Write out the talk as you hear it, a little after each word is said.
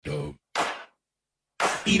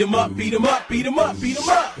Eat 'em up, beat 'em up, beat 'em up, beat 'em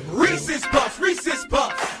up. Reese's Puffs, Reese's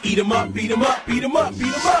Puffs. Eat 'em up, beat 'em up, beat 'em up, beat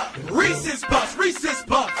 'em up. Reese's Puffs, Reese's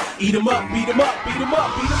Puffs. Eat 'em up, beat 'em up, beat 'em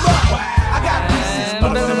up, beat 'em up. I got Reese's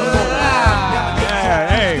Puffs in my bowl.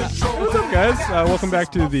 Hey, what's up, guys? Welcome back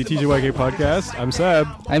to the TJYK podcast. I'm Seb.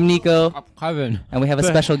 I'm Nico, Kevin. and we have a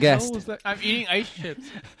special guest. I'm eating ice chips.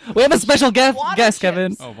 We have a special guest, chips.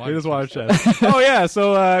 Kevin. Oh, We just watched it. Oh yeah,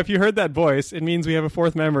 so if you heard that voice, it means we have a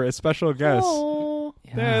fourth member, a special guest. Oh,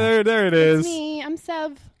 There it is. it's me. I'm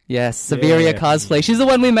Sev. Yes, Severia Yeah. cosplay. She's the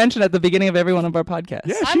one we mentioned at the beginning of every one of our podcasts.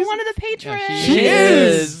 Yeah, I'm one of the patrons. She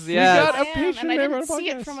is. We Yeah. got I a am, patron and I member didn't on see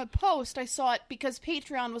the it podcast. from a post. I saw it because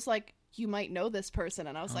Patreon was like, you might know this person.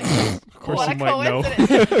 And I was like, course what you a might know.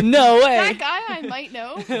 coincidence. No way. That guy I might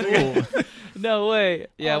know. No way.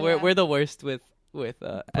 Yeah, Oh, we're yeah. we're the worst with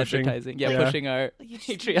advertising. Yeah, Yeah. pushing our You just-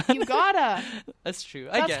 Patreon. You gotta. That's true.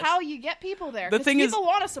 I That's guess. how you get people there. The 'Cause thing is- people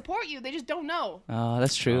want to support you. They just don't know. Oh,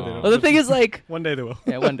 that's true. Oh. Well, the thing is, like, One day they will.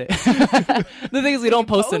 yeah, one day. The thing is, we don't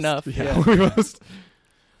post post? enough. Yeah, we must.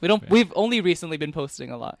 We don't. We've only recently been posting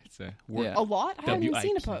a lot. It's a word. Yeah. A lot? I haven't even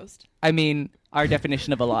seen a WIP. post. I mean, our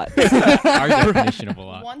definition of a lot. Our definition of a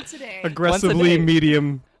lot. Once a day. Aggressively day.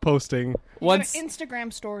 medium posting. Once.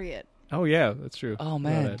 Instagram story it. Oh yeah, that's true. Oh,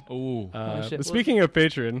 man. Got it. Oh, Oh, shit. But speaking of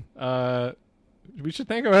patron, we should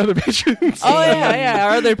thank our other patrons. Oh yeah.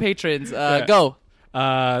 Our other patrons. Yeah. Go.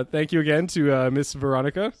 Thank you again to Miss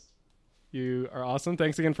Veronica. You are awesome.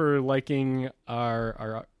 Thanks again for liking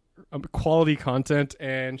our quality content,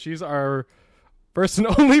 and she's our first and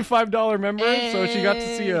only $5 member, so she got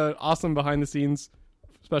to see an awesome behind the scenes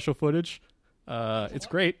special footage. It's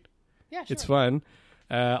great. Yeah, sure. It's fun.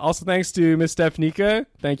 Also, thanks to Miss Stephanika.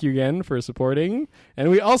 Thank you again for supporting. And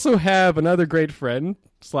we also have another great friend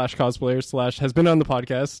 / cosplayer / has been on the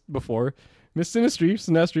podcast before, Miss Sinistry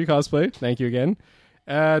Cosplay. Thank you again.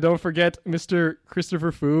 Don't forget Mr.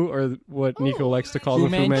 Christopher Fu, or what Nico likes to call Fu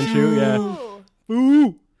him, Fu Manchu. Manchu. Yeah.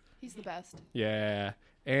 Ooh, Fu. he's the best. Yeah.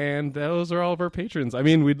 And those are all of our patrons. I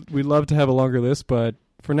mean, we'd love to have a longer list, but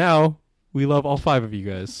for now, we love all 5 of you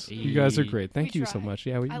guys. You guys are great. Thank We you so try. much.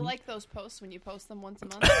 Yeah, I like those posts when you post them once a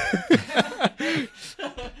month.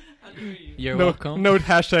 you're no, welcome. No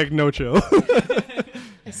hashtag no chill.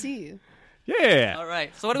 I see you. Yeah. All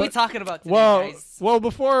right. So what are we talking about today, Well, guys? well,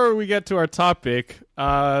 before we get to our topic,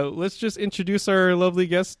 let's just introduce our lovely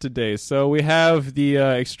guest today. So we have the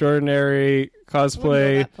extraordinary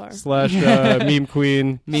cosplay Wouldn't go that / meme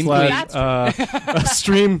queen Meme /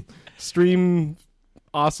 stream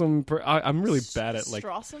awesome. I'm really bad at like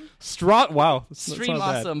Strawsome? Wow, Stream not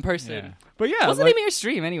bad. awesome person. Yeah. But yeah, What's the like, name of your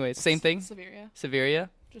stream, anyways? Same thing. Severia. Severia.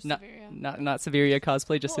 Just Not Severia. not Severia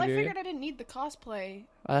cosplay. Just Well, I Severia. figured I didn't need the cosplay.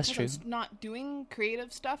 Oh, that's because true. I'm not doing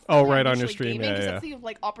creative stuff. Oh, really. right, I'm on your usually stream, gaming, yeah, 'cause yeah. that's the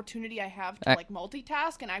like opportunity I have to like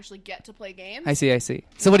multitask and actually get to play games. I see.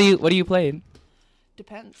 So what do you play?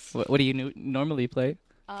 Depends. What do you normally play?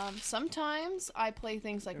 Sometimes I play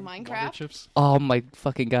things like water Minecraft, chips. Oh my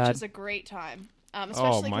fucking which god! is a great time.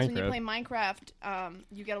 Especially because when you Minecraft. play Minecraft,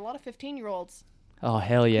 you get a lot of 15-year-olds Oh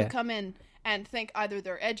hell yeah! who come in and think either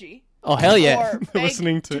they're edgy Oh hell yeah! or beg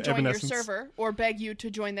Listening to to join your Evanescence. server or beg you to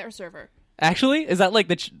join their server. Actually, is that like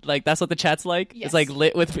that's what the chat's like? Yes. It's like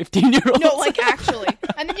lit with 15-year-olds. No, like actually.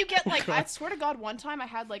 And then you get like, I swear to God, one time I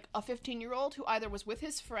had like a 15-year-old who either was with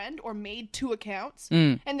his friend or made 2 accounts,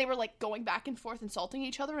 and they were like going back and forth insulting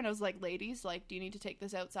each other. And I was like, ladies, like, do you need to take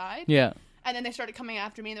this outside? Yeah. And then they started coming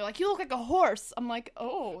after me, and they're like, you look like a horse. I'm like,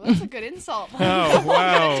 oh, that's a good insult. Oh, How long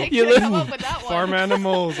wow. did it take You you to come up with that one? Farm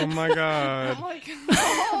animals. Oh my god. I'm like,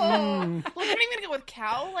 oh. Like, I'm even gonna go with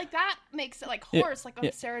cow. Like, that makes it like horse, like yeah.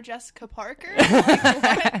 Sarah Jessica Parker. I'm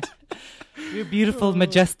like, what? You're beautiful,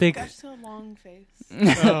 majestic. Gosh, so long face.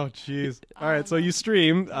 Oh jeez. All right, so you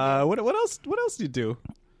stream. What else? What else do you do?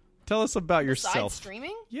 Tell us about Besides yourself.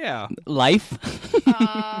 streaming? Yeah. Life.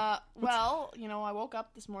 Well, you know, I woke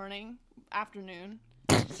up this morning, afternoon.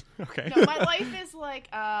 Okay. No, my life is like,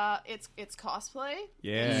 it's cosplay.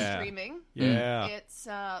 Yeah. It's streaming. Yeah. It's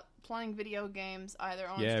playing video games either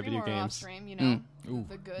on Yeah, stream video or games. off stream. You know, Ooh,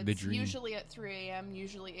 the goods. the dream. Usually at 3 a.m.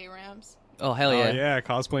 Usually ARAMs. Oh hell Oh yeah. yeah,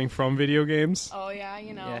 cosplaying from video games. Oh yeah,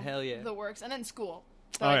 you know. Yeah, hell yeah. The works, and then school.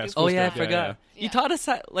 Oh, yeah, do school Oh yeah, I stuff, yeah, forgot. yeah. You taught us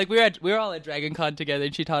how, like we were all at Dragon Con together,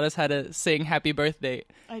 and she taught us how to sing "Happy Birthday."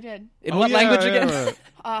 I did. In Oh, what yeah, language yeah, again?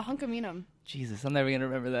 yeah. Hunkaminum. Jesus, I'm never gonna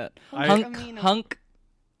remember that. Hunkaminum. Hunk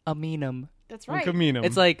aminum. That's right. Hunkaminum.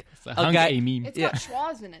 It's like It's a a hunk guy. a meme. It's Yeah. got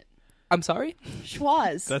schwas in it. I'm sorry.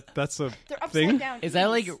 Schwas. that's a They're upside thing. down. Is that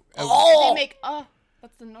like E's. Oh! They make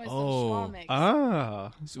That's the noise that schwa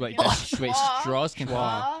makes. wait, Yeah. wait, Schwa. straws can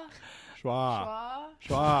Schwa. Schwa. Schwa.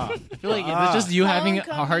 Schwa. I feel like it's just you having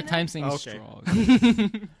a hard time saying Okay. straws.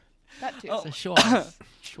 That too. Oh. It's a straws.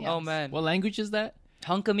 Oh man, What language is that?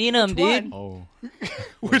 Hunkaminam, Which dude. one? Oh.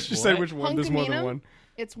 Which you said what? which one? There's more than Hunkaminam? one.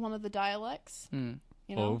 It's one of the dialects. Hmm.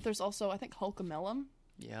 You know, Oh. there's also I think Hulkamelum.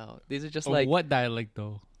 Yo, these are just Oh, like what dialect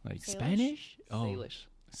though? Like Salish? Spanish? Oh, Salish.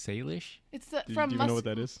 Salish? It's the Do from you even know what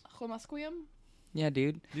that is? Homusquium. Yeah,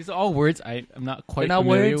 dude. These are all words I'm not quite They're not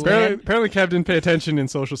familiar words, with. man. Apparently, Kev didn't pay attention in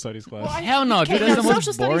social studies class. Well, Hell no, dude, okay, that's the most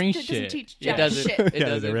social studies boring doesn't shit. teach It jack doesn't. shit. It yeah,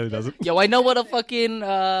 doesn't. it really doesn't. Yo, I know what a fucking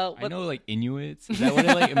I what, know like Inuits. Is that what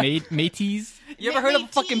they're like? Métis? you ever heard of a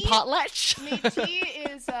fucking Métis? potlatch?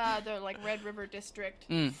 Métis is the like Red River District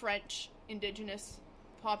Mm. French indigenous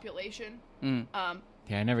population. Mm.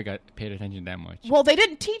 Yeah, I never got paid attention that much. Well, they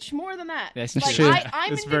didn't teach more than that. That's like true.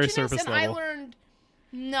 I'm It's very indigenous, surface and I level. learned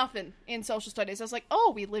nothing in social studies. I was like,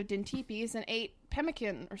 oh, we lived in teepees and ate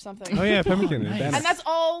pemmican or something. Oh yeah, pemmican. nice. Bannock. And that's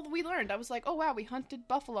all we learned. I was like, oh wow, we hunted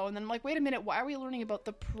buffalo. And then I'm like, wait a minute, why are we learning about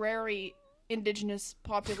the prairie indigenous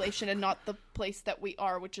population and not the place that we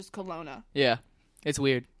are, which is Kelowna? Yeah, it's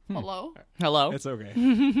weird. Hello? Hello. It's okay.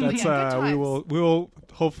 That's Yeah, good we times. will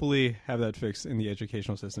hopefully have that fixed in the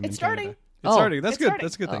educational system. It's in starting. Canada. It's Oh. starting. That's It's good. starting.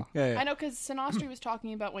 That's a good thing. Oh. Yeah, yeah. I know because Sinastri was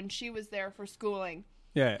talking about when she was there for schooling,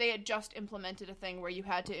 yeah. they had just implemented a thing where you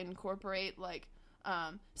had to incorporate like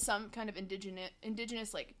some kind of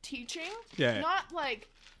indigenous like teaching, Yeah. not like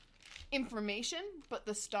information, but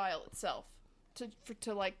the style itself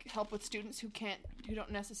to like help with students who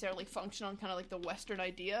don't necessarily function on kind of like the Western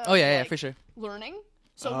idea. Oh of, yeah, yeah, like, for sure. Learning.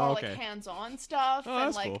 So Oh, more okay. like hands-on stuff Oh, and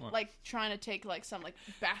that's like cool. like trying to take like some like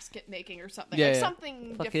basket making or something, Yeah, like yeah.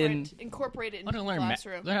 something Fucking- different, incorporate it I into don't the learn,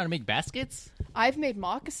 classroom. learn how to make baskets? I've made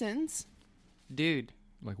moccasins. Dude,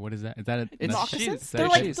 Like, what is that? Is that a... It's that's- Moccasins? shoes. They're They're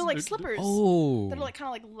like shoes. they're like slippers. Oh. That are like kind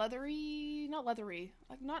of like leathery, not leathery,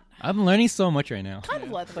 like not I'm learning so much right now. kind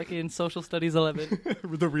of leathery. fucking social studies 11.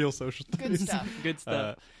 The real social Good studies. stuff. Good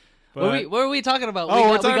stuff. But, What were we talking about? Oh, we we're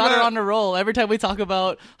got, we talking got her about- on the roll. Every time we talk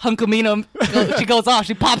about Hunkaminam, she goes off.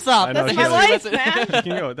 She pops off. I know, That's she's my like- life, Listen. man. she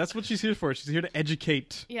can go. That's what she's here for. She's here to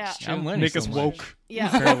educate. Yeah, I'm learning Make so us much. woke.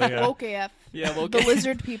 yeah. Apparently, yeah. Woke AF. Yeah, well, The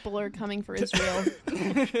lizard people are coming for Israel.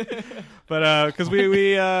 But because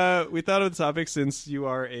we thought of the topic since you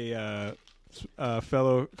are a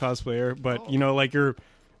fellow cosplayer, but you know, like you're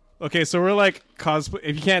okay. So we're like cosplay.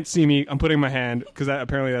 If you can't see me, I'm putting my hand because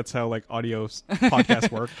apparently that's how like audio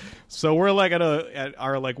podcasts work. So we're like at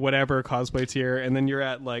our like whatever cosplay tier, and then you're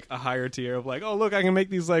at like a higher tier of like, oh look, I can make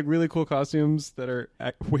these like really cool costumes that are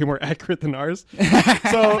way more accurate than ours.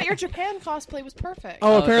 So But your Japan cosplay was perfect.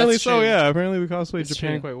 oh, apparently that's so. true. Yeah, apparently we cosplayed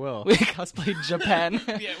Japan true. quite well. we cosplayed Japan.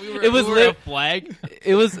 Yeah, we were, It was we were lit- a flag.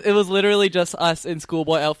 It was literally just us in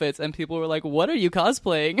schoolboy outfits, and people were like, "What are you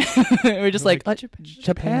cosplaying?" We're just like,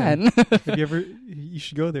 Japan. Have you ever? You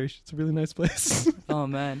should go there. It's a really nice place. Oh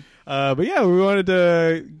man. But yeah, we wanted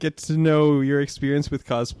to get to know your experience with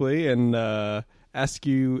cosplay and ask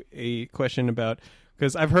you a question about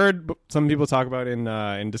because I've heard some people talk about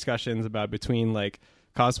in discussions about between like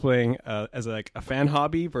cosplaying as like a fan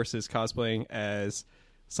hobby versus cosplaying as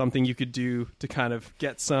something you could do to kind of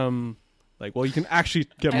get some like well you can actually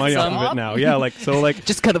get money off some of it up? now. Yeah, like so like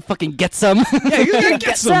Just gotta fucking get some. yeah, you gotta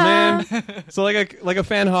get some man. So like a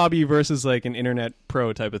fan hobby versus like an internet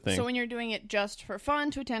pro type of thing. So when you're doing it just for fun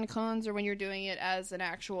to attend cons, or when you're doing it as an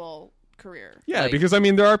actual career? Yeah, Like- because I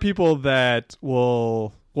mean, there are people that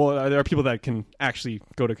will. Well, there are people that can actually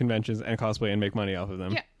go to conventions and cosplay and make money off of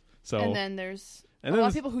them. Yeah. So And then there's And a then lot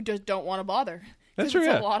of there's- people who just don't want to bother. That's 'Cause true, It's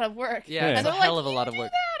yeah. a lot of work. Yeah, it's And a they're hell like, of a "You lot of do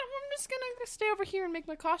work. that, I'm just gonna stay over here and make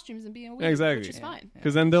my costumes and be a weird, Exactly. which is fine.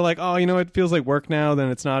 because then they're like, oh, you know, it feels like work now. Then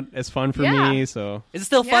it's not as fun for Yeah. me. So Is it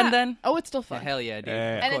still Yeah. fun then? Oh, it's still Yeah, fun. hell yeah, dude.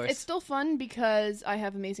 Yeah. Of And course. it's still fun because I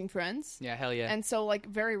have amazing friends. Yeah, hell yeah. And so, like,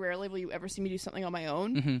 very rarely will you ever see me do something on my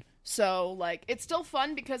own. Mm-hmm. So, like, it's still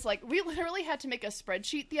fun because, like, we literally had to make a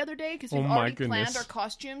spreadsheet the other day because we've Oh my already goodness. planned our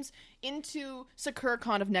costumes into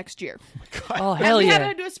SakuraCon of next year. Oh And hell we yeah. had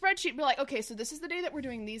to do a spreadsheet and be like, okay, so this is the day that we're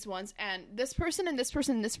doing these ones, and this person and this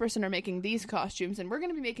person and this person are making these costumes, and we're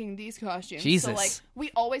going to be making these costumes. Jesus. So, like,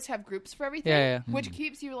 we always have groups for everything, Yeah, yeah. which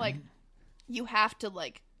keeps you, like, you have to,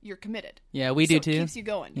 like, you're committed. Yeah, we So do it too. keeps you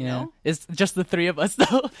going, you Yeah, know? it's just the three of us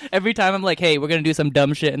though. Every time I'm like, "Hey, we're gonna do some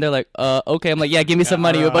dumb shit," and they're like, okay." I'm like, "Yeah, give me some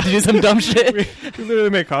money. We're about to do some dumb shit." we literally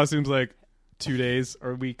make costumes like 2 days,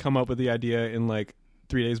 or we come up with the idea in like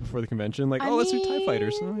 3 days before the convention. Like, I oh, let's do TIE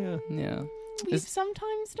fighters. mean- Oh yeah. Yeah, We've It's-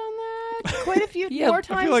 sometimes done that. Quite a few Yeah, more I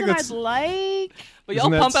feel times like than that's- I'd like. but Isn't y'all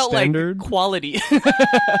that pump out standard? like quality.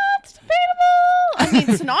 It's debatable. I mean,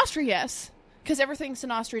 Sinastri, yes. Because everything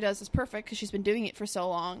Sinastri does is perfect because she's been doing it for so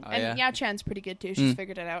long. Oh, And yeah. Chan's pretty good too. She's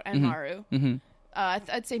figured it out. And Haru. mm-hmm.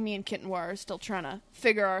 I'd say me and Kittenwar are still trying to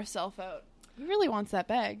figure ourselves out. He really wants that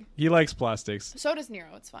bag. He likes plastics. So does Nero.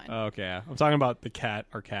 It's fine. Oh, okay, yeah. I'm talking about the cat.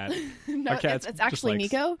 Our cat. No, Our cat's it's just actually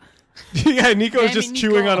likes- Nico. Yeah, Nico's Damn just it,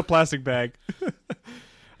 chewing Nico. on a plastic bag.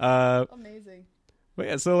 Amazing. But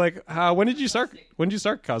yeah, so like, when did you start? When did you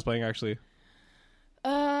start cosplaying? Actually,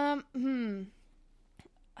 Um,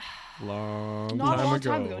 long not a time long ago.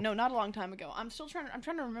 time ago. No, not a long time ago. I'm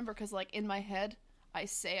trying to remember because like in my head, I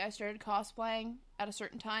say I started cosplaying at a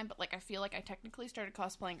certain time, but like I feel like I technically started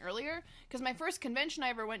cosplaying earlier because my first convention I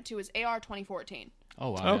ever went to was AR 2014,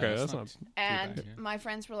 Oh wow. Okay, yeah, that's not. and bad, my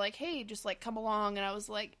friends were like, "Hey, just like come along," and I was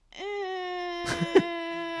like,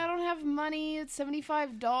 I don't have money. It's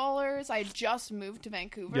 $75. I just moved to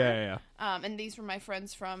Vancouver. Yeah. And these were my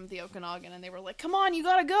friends from the Okanagan, and they were like, "Come on, you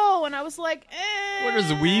gotta go." And I was like, What are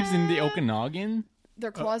the weebs in the Okanagan?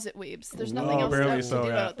 They're closet weebs. There's nothing else apparently to so, do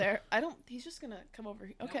yeah. out there. He's just gonna come over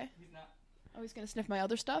here. Okay. Oh, he's gonna sniff my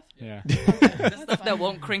other stuff? Yeah. Stuff that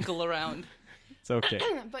won't crinkle around. It's okay.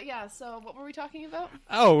 But yeah, so what were we talking about?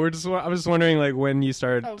 Oh, I was just wondering like when you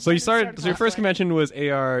started. Oh, so when you did I started. start So your first cosplaying? convention was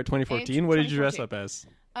AR 2014. What did you dress 2014. up as?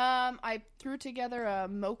 I threw together a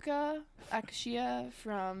mocha akashia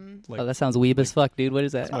from Like, Oh, that sounds weeb as fuck, dude. What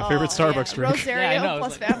is that? my favorite Starbucks drink. Rosario Yeah, I know,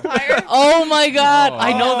 plus it's like- vampire. Oh my god!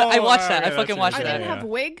 I know that. I Oh, watched that. I alright, fucking that's watched I it. that. didn't Yeah. have a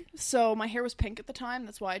wig, so my hair was pink at the time.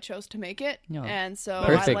 That's why I chose to make it. Yeah. And so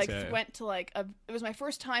Perfect. I like Yeah. went to like it was my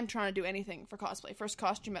first time trying to do anything for cosplay. First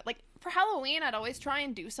costume, like for Halloween, I'd always try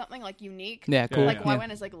and do something like unique. Yeah, cool. Like I Yeah.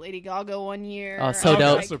 went as like Lady Gaga one year. Oh, so I okay,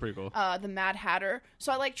 dope. that's so pretty cool. the Mad Hatter.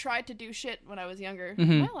 So I like tried to do shit when I was younger.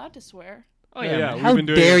 Mm-hmm. Am I allowed to swear? Oh Yeah, yeah. we've How been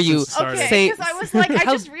doing dare it you? since it started. Okay, Say- because I was like, I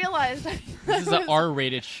How- just realized. This is an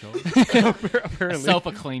R-rated show. Apparently.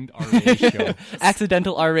 Self-acclaimed R-rated show.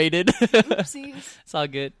 Accidental R-rated. Oopsies. It's all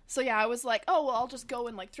good. So yeah, I was like, oh well, I'll just go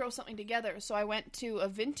and like throw something together. So I went to a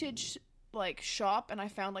vintage like shop and I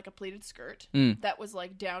found like a pleated skirt that was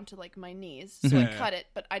like down to like my knees. So I Yeah. cut it,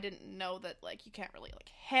 but I didn't know that like you can't really like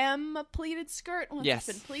hem a pleated skirt once Yes.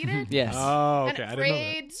 it's been pleated. Yes. Oh, And okay. it I didn't know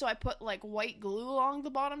that. frayed, so I put like white glue along the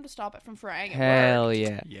bottom to stop it from fraying. It Hell worked.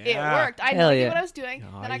 yeah. Yeah. It worked. I had no Hell idea yeah. what I was doing.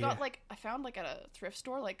 Oh, Then I yeah. got like I found like at a thrift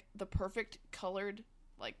store like the perfect colored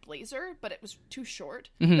like blazer, but it was too short.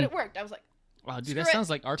 But it worked. I was like, Wow, dude, Screw that it. sounds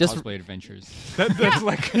like our Just- cosplay adventures. That's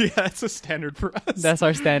like that's a standard for us. That's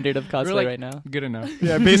our standard of cosplay We're like, right now. good enough.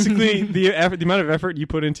 Yeah, basically the amount of effort you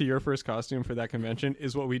put into your first costume for that convention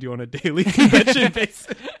is what we do on a daily convention basis.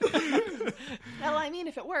 well, I mean,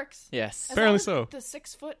 if it works. Yes. As Apparently long as so. The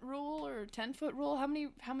 6-foot rule or 10-foot rule. How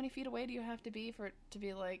many feet away do you have to be for it to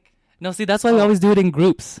be like No, see, that's why we always do it in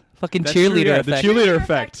groups. Fucking That's true, cheerleader yeah, effect. the cheerleader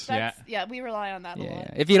effect. That's- yeah, we rely on that a Yeah, lot.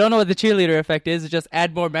 yeah. If you don't know what the cheerleader effect is, just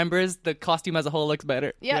add more members. The costume as a whole looks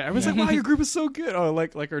better. Yeah. Yeah, everyone's like, "Wow, your group is so good." Oh,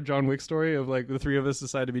 like our John Wick story of like the three of us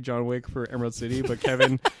decided to be John Wick for Emerald City, but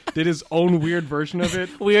Kevin did his own weird version of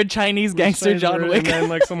it. Weird Chinese gangster John Wick. And then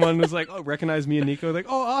like someone was like, "Oh, recognize me and Nico." Like,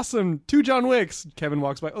 "Oh, awesome, 2 John Wicks." Kevin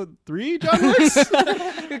walks by, "Oh, 3 John Wicks."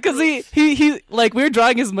 Because he like we were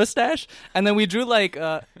drawing his mustache, and then we drew like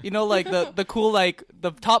you know like the cool like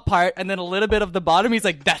the top part, and then a little bit of the bottom. He's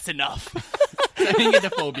like, "That's enough." I didn't get the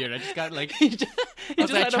full beard. I just got like he I was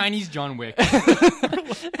just like had a- Chinese John Wick.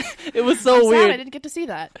 It was so I'm sad I weird. didn't get to see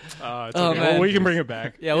that. It's Oh, okay. Well, man. we can bring it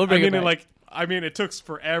back. Yeah, we'll bring I it mean, back. it took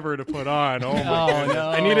forever to put on. Oh my Oh, goodness. no.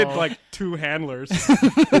 I needed like 2 handlers.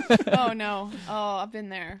 Oh no. Oh, I've been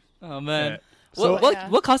there. Oh man. Yeah. So-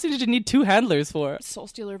 What costume did you need 2 handlers for? Soul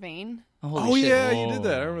Stealer Vane. Holy Oh shit. yeah, you did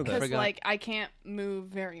that. I remember that. Because forgot. like I can't move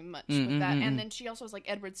very much with that. And then she also has like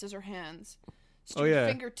Edward Scissorhands. Oh, yeah.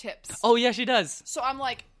 Fingertips. Oh yeah, she does. So I'm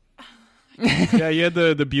like Yeah, you had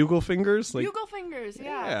the bugle fingers. Like, bugle fingers.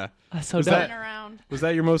 Yeah. yeah. That's so Was dope. that- Running around. Was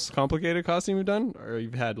that your most complicated costume you've done, or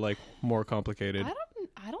you've had like more complicated?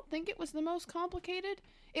 I don't think it was the most complicated.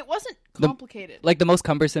 It wasn't The- complicated. Like the most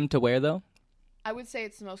cumbersome to wear though. I would say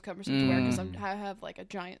it's the most cumbersome to wear because I have like a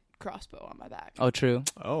giant crossbow on my back. Oh true.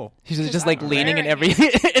 Oh, She's Because just like I'm leaning in wearing every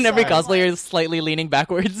it. in every So I'm cosplayer like- is slightly leaning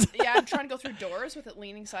backwards. Yeah, I'm trying to go through doors with it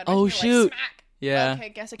leaning sideways. Oh, and you're shoot. Like, smack. Yeah. Okay,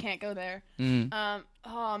 guess I can't go there. Mm.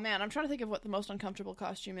 Oh man, I'm trying to think of what the most uncomfortable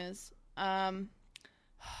costume is.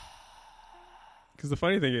 because the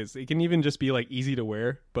funny thing is, it can even just be like easy to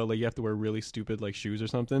wear, but like you have to wear really stupid like shoes or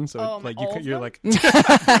something. So Oh, like all of you're them?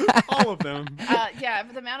 like all of them. Yeah,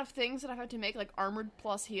 for the amount of things that I've had to make, like armored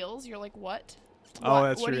plus heels, you're like, what? Oh, What-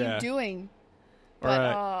 that's what true, are yeah. you doing? All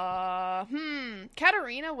But right.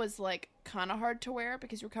 Katarina was like kind of hard to wear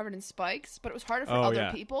because you were covered in spikes, but it was harder for Oh, other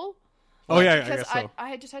yeah. people. Oh yeah, I because guess so. I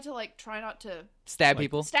had just had to like try not to Stab Like-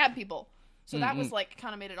 people. stab people, so that was like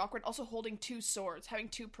kind of made it awkward. Also, holding 2 swords, having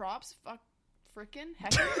 2 props, frickin'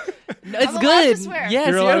 heck. No, it's I'm allowed good. to swear. Yes,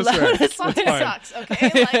 You're you're allowed to allowed swear. to Fucking swear. fine. sucks,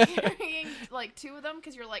 okay? Like carrying like 2 of them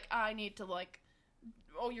because you're like, I need to like,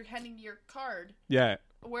 oh, you're handing me your card. Yeah.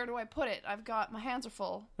 Where do I put it? I've got, my hands are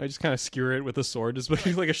full. I just kind of skewer it with a sword, just like a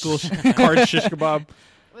little card shish kebab.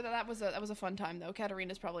 Well, that was a fun time though.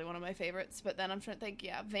 Katarina's probably one of my favorites, but then I'm trying to think.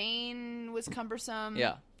 Yeah, Vane was cumbersome.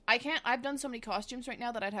 Yeah. I can't. I've done so many costumes right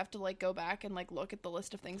now that I'd have to like go back and like look at the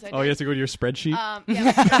list of things I did. Oh, you have to go to your spreadsheet?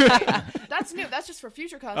 Yeah, that's new. That's just for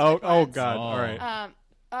future cosplay. oh, plans. God. Oh. All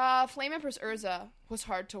right. Flame Empress Urza was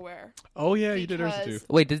hard to wear. Oh, yeah, you did Ursa too. because-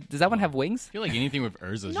 Wait, does that one have wings? I feel like anything with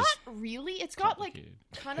Urza's Not just really. It's got like complicated.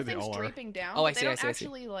 kind of They things all are. draping down. Oh, I but see, They I don't see, I see.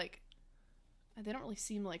 actually like. They don't really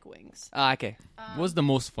seem like wings. Ah, okay. What was the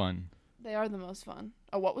most fun? They are the most fun.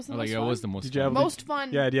 Oh, what was the most Like, fun? what was the most Did you fun? have most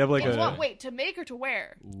fun? Yeah, do you have like in a... what? Wait, to make or to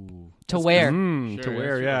wear? Ooh. To wear. to Sure,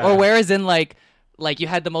 wear, sure. yeah. Or where is in like you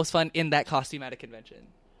had the most fun in that costume at a convention.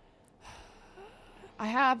 I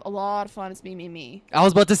have a lot of fun. It's me. I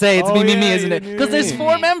was about to say it's Oh, me, yeah, isn't you it? did Because there's me.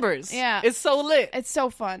 4 members. Yeah. It's so lit. It's so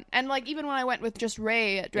fun. And like even when I went with just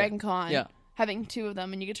Ray at Dragon Con, Yeah. having 2 of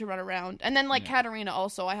them and you get to run around. And then like Katarina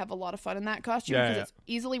also, I have a lot of fun in that costume Yeah, because yeah. it's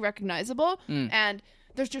easily recognizable and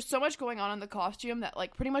there's just so much going on in the costume that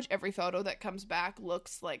like pretty much every photo that comes back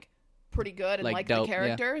looks like pretty good and Like like dope, the yeah.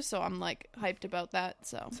 character. So I'm like hyped about that.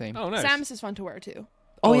 So Same. Oh, nice. Samus is fun to wear too.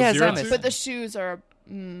 Oh, yeah, Zero Samus. too? But the shoes are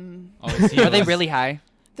Oh, is he Are they was- really high?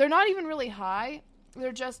 they're not even really high.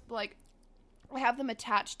 They're just like I have them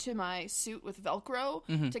attached to my suit with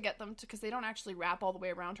Velcro to get them to because they don't actually wrap all the way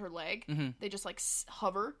around her leg. They just like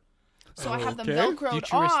hover. So I have them Okay. Velcroed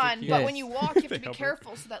Futuristic, on, yes. but when you walk, you have They to be hover.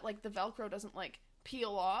 careful so that like the Velcro doesn't like peel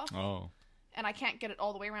off, Oh. and I can't get it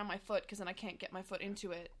all the way around my foot because then I can't get my foot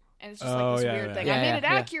into it, and it's just Oh, like this yeah, weird yeah. thing. Yeah, I made yeah, it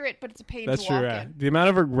yeah. accurate, but it's a pain That's to true, walk yeah. in. The amount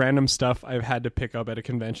of random stuff I've had to pick up at a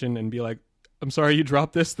convention and be like, I'm sorry you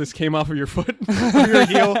dropped this. This came off of your foot, or your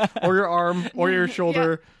heel, or your arm, or your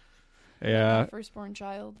shoulder. Yeah. Firstborn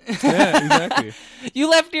child. Yeah, exactly. You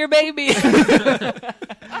left your baby.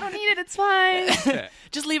 I don't need it. It's fine.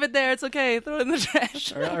 Just leave it there. It's okay. Throw it in the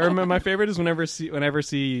trash. I remember my favorite is whenever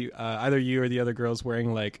see either you or the other girls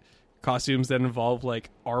wearing like costumes that involve like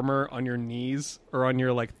armor on your knees or on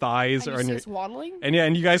your like thighs And or you on see your us waddling.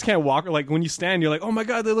 and you guys can't walk. Like when you stand, you're like, oh my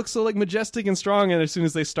god, they look so like majestic and strong. And as soon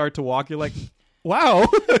as they start to walk, you're like, wow,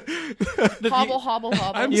 Hobble, hobble,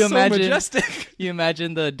 hobble. I'm You so imagine- majestic. You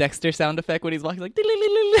imagine the Dexter sound effect when he's walking like.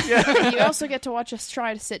 You also get to watch us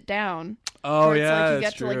try to sit down. Oh where it's yeah, like you that's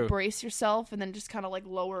get to true. like brace yourself and then just kind of like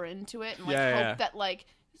lower into it and like Yeah, hope yeah. that like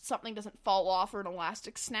something doesn't fall off or an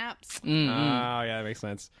elastic snaps Oh yeah, that makes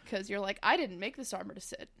sense. because you're like, I didn't make this armor to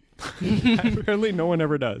sit. Apparently, no one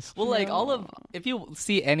ever does. Well, like all of, if you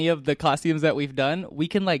see any of the costumes that we've done, we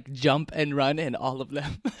can like jump and run in all of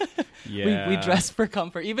them. Yeah, we dress for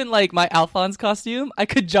comfort. Even like my Alphonse costume, I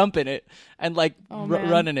could jump in it and like Oh, man.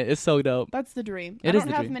 run in it. It's so dope. That's the dream. It I is don't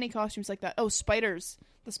the have dream. many costumes like that. Oh, spiders.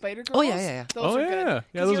 The spider girls. Oh, yeah, yeah, yeah. Those Oh, are yeah. good. Yeah, 'Cause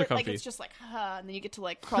those you're, are comfy. Like, it's just like, and then you get to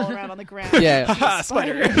like crawl around on the ground. Yeah. Ha,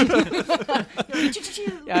 spider.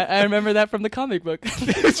 Yeah, I remember that from the comic book.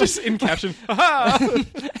 It's just in caption. Ha!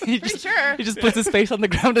 he, Pretty just, sure. he just puts his face on the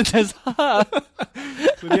ground and says, "Ha."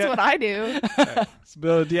 That's what I do.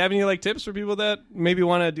 Bill, do you have any like tips for people that maybe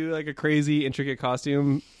want to do like a crazy intricate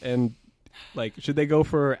costume and like should they go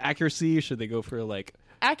for accuracy? Should they go for like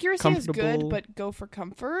Accuracy is good, Comfortable. but go for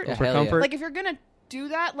comfort. Yeah, for hell yeah. comfort? Like if you're gonna do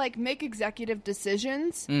that, like make executive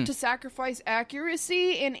decisions to sacrifice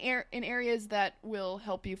accuracy in areas that will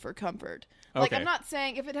help you for comfort. Like Okay. I'm not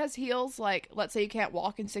saying if it has heels, like let's say you can't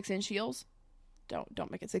walk in 6-inch heels,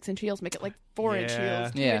 don't make it 6-inch heels. Make it like 4-inch Yeah.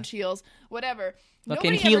 heels, 2-inch Yeah. heels, whatever.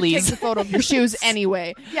 Fucking Nobody ever Heelys. takes a photo of your shoes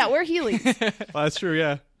anyway. Yeah, wear Heelys. Well, that's true.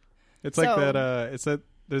 Yeah, it's like So- that. It's that.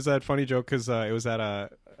 There's that funny joke because it was at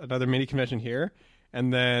another mini convention here,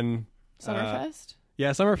 and then Summerfest.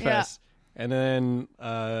 yeah, Summerfest, Yeah. and then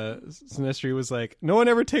Sinestry was like, "No one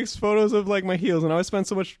ever takes photos of like my heels, and I always spend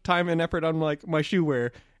so much time and effort on like my shoe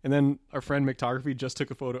wear." And then our friend Mictography just took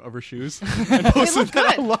a photo of her shoes and posted look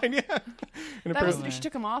that good. online. Yeah, and That was apparently, she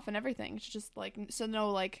took them off and everything. It's just like so no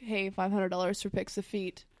like hey $500 for pics of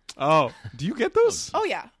feet. oh, do you get those? Oh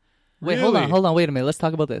yeah. Wait, Really? hold on, wait a minute. Let's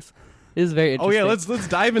talk about this. This is very Oh interesting. yeah, let's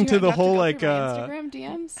dive into Do the I have to whole go like through my Instagram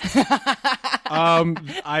DMs.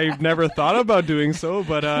 I've never thought about doing so,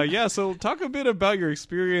 but yeah. So talk a bit about your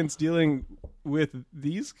experience dealing with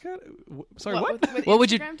these kind of. Sorry, what? With What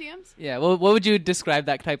would you- Instagram DMs? Yeah, well, what would you describe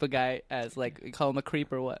that type of guy as? Like, you call him a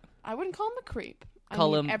creep or what? I wouldn't call him a creep.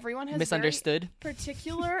 Call him everyone has misunderstood? very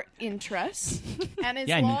particular interests, and as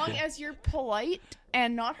Yeah, I knew long that. as you're polite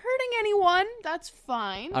and not hurting anyone, that's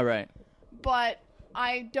fine. All right. But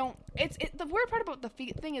I don't. The weird part about the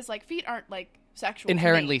feet thing is like feet aren't like sexual. to me.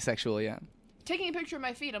 Inherently sexual, yeah. taking a picture of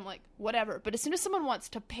my feet, I'm like, whatever. But as soon as someone wants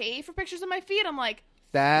to pay for pictures of my feet, I'm like,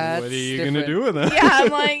 That's what are you different. gonna do with them? yeah, I'm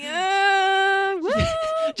like, woo.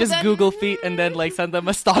 But Just then- Google feet and then like send them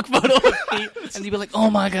a stock photo of feet, and you'd be like, "Oh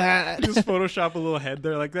my god!" Just Photoshop a little head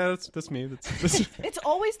there, like that's me. That's It's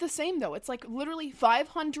always the same though. It's like literally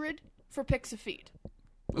 500 for pics of feet.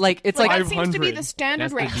 Like it's Like, like that seems to be 500. the standard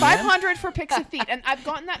That's the rate. DM? 500 for pics of feet, and I've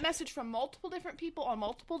gotten that message from multiple different people on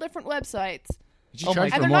multiple different websites, You Oh my charge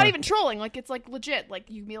and for they're more. not even trolling. Like it's like legit. Like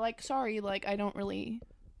you'd be like, sorry, like I don't really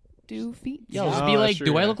do feet. Yo, Oh, just be that's like, true,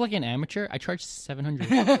 do I yeah. look like an amateur? I charge 700.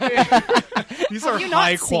 these are you not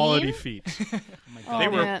high quality seen? feet. Oh, They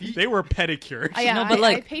were man. they were pedicured. Yeah, No, but I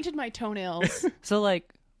like- painted my toenails. so like,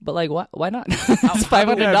 but like, why not? It's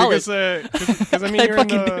 $500. Yeah, because I mean I you're in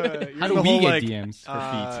fucking the you're How in do the we whole get like DMs for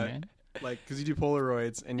feet, man? like because you do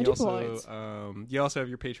Polaroids and I you do also Polaroids. you also have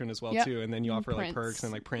your Patreon as well Yep. too, and then you offer like Prints. perks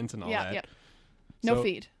and like prints and all yeah, that. yeah. No So-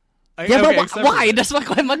 feet. Yeah, Okay, but except for- why? That's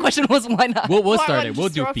my question was why not? We'll Why start wouldn't it. you We'll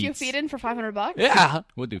just do throw a few feet. feet in for $500. Yeah,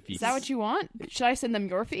 We'll do feet. Is that what you want? Should I send them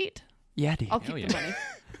your feet? yeah, dude. I'll keep Hell the yeah. money.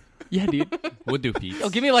 Yeah, dude. We'll do feet. Yo,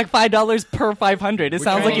 give me like $5 per 500. It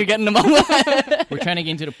sounds like trying- you're getting them all. We're trying to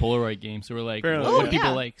get into the Polaroid game, so we're like, Apparently, what yeah. people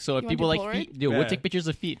Yeah. like? So if You people want like to feet, Polaroid? dude, Yeah. we'll take pictures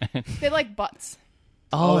of feet. They like butts.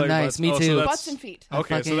 Oh, like nice. butts. Me Oh, so too. that's- Butts and feet. I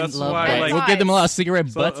Okay, so fucking that's love why that. like we'll give them a lot of cigarette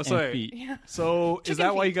So- butts sorry. and feet. Yeah. So is Chicken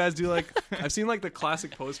that why feet. you guys do like? I've seen like the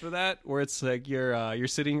classic pose for that, where it's like you're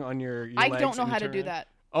sitting on your I legs don't know and how you to turn do around. that.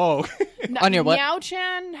 Oh, On your what?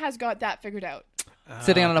 Meow-chan has got that figured out.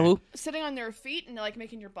 Sitting on a who? Sitting on their feet and like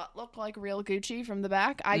making your butt look like real Gucci from the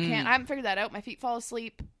back. I Mm. can't. I haven't figured that out. My feet fall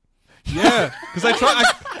asleep. yeah, because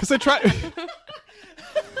I try.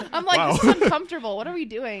 I'm like, Wow. this is uncomfortable. What are we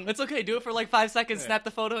doing? It's okay. Do it for like 5 seconds. Snap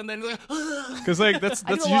the photo and then. Because like that's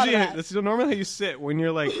do a lot of usually that. that's normally how you sit when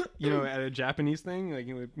you're like at a Japanese thing,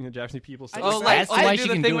 like Japanese people sit. Oh, like that. that's why do she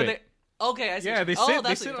the can thing do where it. they. Okay, I see. Yeah, what they you- oh, sit. They that's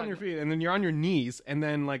what sit you're on your talking feet, and then you're on your knees, and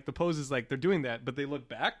then like the pose is like they're doing that, but they look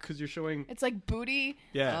back because you're showing. It's like booty,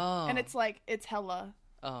 Yeah. about. Oh. and it's like it's hella.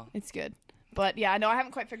 Oh. It's good. But yeah, no, I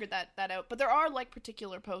haven't quite figured that out. But there are like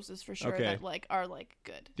particular poses for sure Okay. that like are like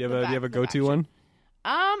good. Do you The have back- a the go-to back one?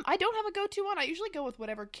 I don't have a go-to one. I usually go with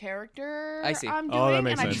whatever character I see. I'm doing, Oh, that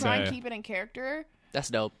makes and I sense, try yeah, and yeah. keep it in character. That's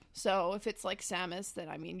dope. So if it's like Samus, then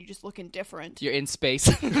I mean, you just look indifferent. You're in space.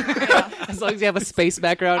 Yeah. As long as you have a space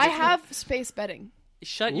background. I have space bedding.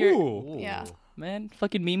 Shut your. Ooh. Yeah, Man,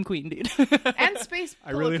 fucking meme queen, dude. and space.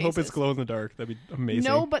 I really hope it's pillowcases. glow in the dark. That'd be amazing.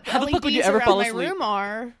 No, but the How the fuck would you LEDs ever around fall my asleep? room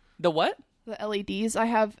are The what? the LEDs. I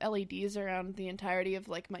have LEDs around the entirety of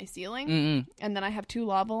like my ceiling, Mm-mm. and then I have 2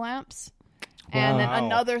 lava lamps, and then Wow.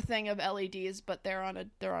 another thing of LEDs, but they're on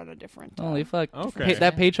a different. Holy fuck. Okay.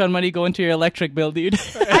 That Patreon money going to your electric bill, dude.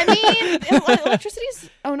 I mean, electricity's.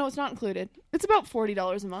 Oh no, it's not included. It's about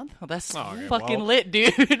 $40 a month. Oh, that's Oh, okay, fucking well. lit,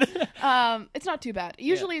 dude. It's not too bad.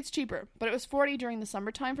 Usually it's cheaper, but it was 40 during the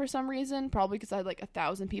summertime for some reason. Probably because I had like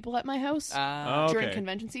 1,000 people at my house Oh, during okay.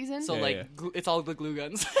 convention season. So Yeah, like, yeah. it's all the glue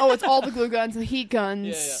guns. Oh, it's all the glue guns, the heat guns,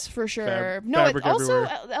 Yeah. for sure. fabric it also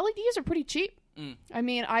everywhere. LEDs are pretty cheap. Mm. I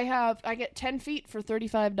mean, I get 10 feet for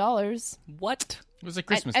 $35, What? It was like and,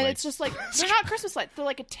 Christmas and lights. it's just like they're not Christmas lights; they're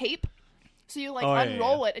like a tape. So you like Oh, yeah,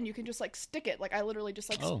 unroll it, and you can just like stick it. Like I literally just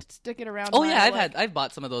like Oh. stick it around. Oh my, yeah, like- I've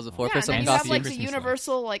bought some of those before Yeah, for and some then you have coffee. like the Christmas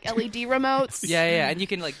universal like LED remotes. Yeah, and you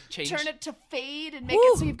can like change. Turn it to fade and make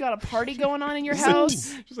it so you've got a party going on in your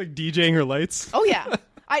house. Just like DJing her lights. Oh yeah.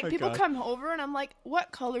 My People God. come over and I'm like,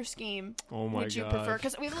 what color scheme Oh my would you God. prefer?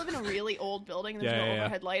 Because we live in a really old building and there's Yeah, no yeah, yeah.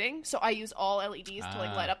 overhead lighting, so I use all LEDs to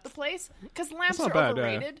like light up the place. Because lamps not are bad, yeah.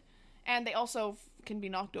 overrated, and they also can be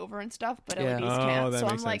knocked over and stuff, but Yeah. LEDs Oh, can't. that So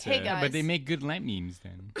I'm makes like, sense, hey yeah. guys, But they make good lamp memes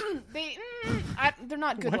then. they're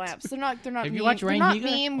not good lamps. They're not. Have meme, you watched they're Ryan not Higa?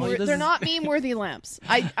 meme. All he does They're is- not meme worthy lamps.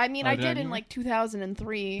 I mean, I did I did in know? like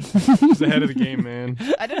 2003. She's ahead of the game, man.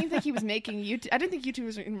 I don't even think he was making YouTube. I didn't think YouTube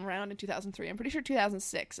was even around in 2003. I'm pretty sure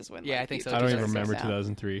 2006 is when. Yeah, like, I think so, YouTube I don't even started remember out.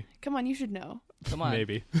 2003. Come on, you should know. Come on,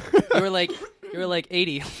 Maybe. you were like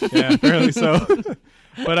 80. Yeah, apparently so.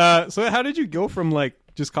 But so how did you go from like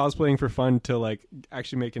just cosplaying for fun to like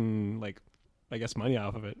actually making like I guess money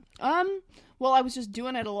off of it? Well, I was just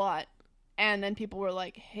doing it a lot, and then people were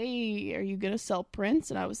like, "Hey, are you gonna sell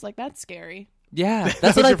prints?" And I was like, "That's scary." Yeah, was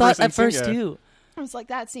that's what I your thought first at instinct, first yeah. too. I was like,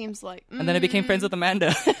 "That seems like." And then I became friends with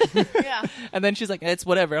Amanda. Yeah, And then she's like, "It's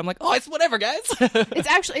whatever." I'm like, "Oh, it's whatever, guys."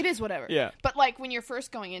 it is whatever. Yeah. But like when you're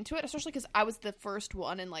first going into it, especially because I was the first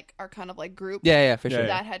one in like our kind of like group. yeah, for Yeah, sure. yeah.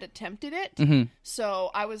 That had attempted it. Mhm.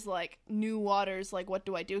 So I was like, new waters, like, what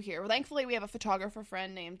do I do here? Well, thankfully, we have a photographer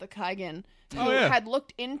friend named the Kaigan who Oh, yeah. had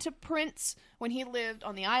looked into prints when he lived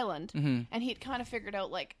on the island, Mm-hmm. and he'd kind of figured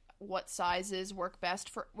out, like, what sizes work best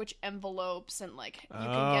for which envelopes, and like you Oh,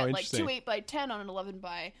 can get like two interesting. 8x10 on an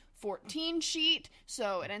 11x14 sheet,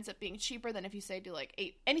 so it ends up being cheaper than if you say do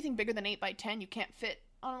like anything bigger than 8x10 you can't fit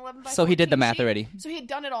on an 11x14 So he did the math sheet. already. So he had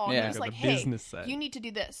done it all, and Yeah. he was Got like, the hey, business side. you need to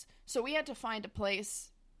do this. So we had to find a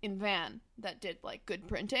place in Van that did like good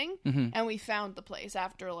printing, Mm-hmm. and we found the place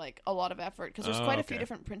after like a lot of effort, because there's Oh, quite a few okay.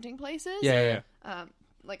 different printing places. Yeah.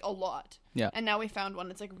 Like a lot. Yeah. And now we found one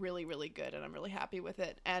that's like really, really good, and I'm really happy with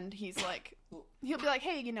it. And he's like, he'll be like,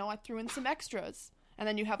 hey, I threw in some extras. And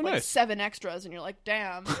then you have like nice. 7 extras, and you're like,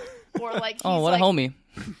 damn. Or like, he's Oh, what like, a homie.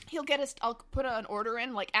 he'll get us, I'll put an order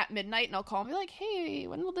in like at midnight, and I'll call him and be like, hey,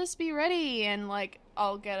 when will this be ready? And like,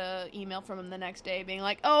 I'll get an email from him the next day being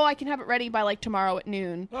like, oh, I can have it ready by like tomorrow at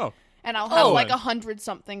noon. Oh, And I'll have like fun. 100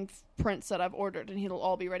 something prints that I've ordered, and he'll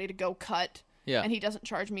all be ready to go cut. Yeah. And he doesn't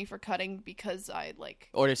charge me for cutting because I like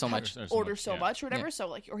Order so much. order so yeah. much or whatever. Yeah. So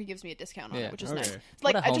like, or he gives me a discount on Yeah. it, which is Okay. nice. It's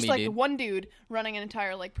What like a I just homie, like dude. one dude running an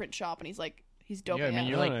entire like print shop, and he's doping Yeah, I mean, it.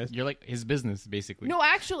 you're Oh, like nice. you're like his business basically. No,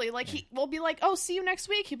 actually, like he will be like, "Oh, see you next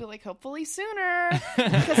week." He'll be like, "Hopefully sooner,"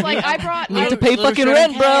 because like I brought Need to I- pay fucking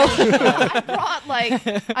rent, bro.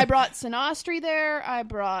 I brought Sinastri there. I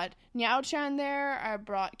brought Niao Chan there. I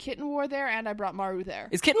brought Kitten War there, and I brought Maru there.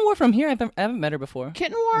 Is Kitten War from here? I haven't met her before.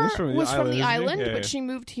 Kitten War She's from the was from island, the isn't she? island, Yeah, yeah. but she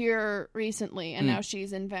moved here recently, and now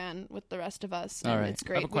she's in Van with the rest of us. And All right. it's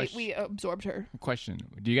I have a great. question. We absorbed her. Question: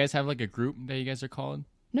 do you guys have like a group that you guys are called?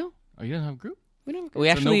 No, Oh, you don't have a group? we don't. We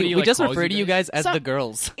actually nobody, we like, just calls refer you to you guys as So- the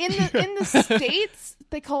girls. In the states,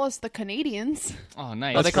 they call us the Canadians. Oh,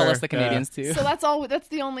 nice. Oh, they call fair. us the Canadians too. So that's all. That's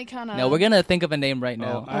the only kind of. No, we're gonna think of a name right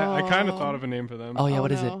Oh, now. I kind of thought of a name for them. Oh yeah,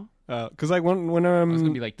 what is it? Because like when I was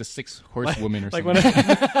gonna be like the 6 horsewomen or like something.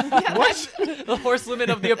 when what? The horsewomen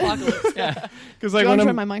of the apocalypse. yeah. Because Do like you when want to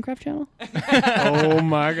I'm join my Minecraft channel? oh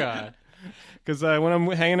my god. Because when I'm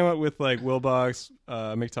hanging out with like Willbox,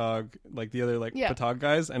 McTog, like the other like Yeah. Patog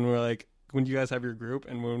guys, and we're like, when you guys have your group,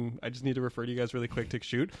 and when I just need to refer to you guys really quick to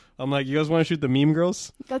shoot, I'm like, you guys want to shoot the meme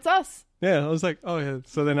girls? That's us. Yeah, I was like, oh yeah.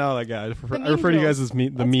 So then now like yeah, I refer, meme I refer to you girls. guys as the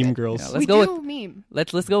That's meme good. girls. Yeah, We let's go do with meme.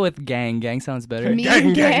 let's go with gang. Gang sounds better.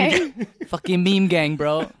 Meme gang. gang. Fucking meme gang,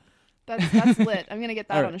 bro. That's lit. I'm gonna get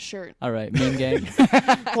that All right. on a shirt. All right, meme gang.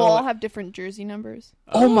 We'll all have different jersey numbers.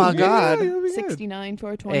 Oh my yeah, god. yeah, that'd be good. 69,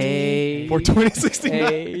 420. Hey. For 2069.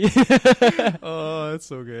 Hey. Oh, that's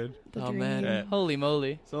so good. The Oh dream. man. Yeah. Holy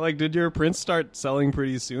moly. So like, did your prints start selling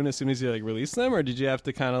pretty soon? As soon as you like released them, or did you have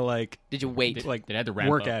to kind of like Did you wait? like They had to ramp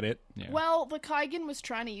work up. at it? Yeah. Well, the Kaigan was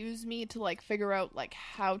trying to use me to like figure out like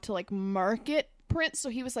how to like market prints. So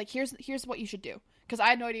he was like, "Here's what you should do," because I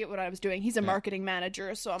had no idea what I was doing. He's a marketing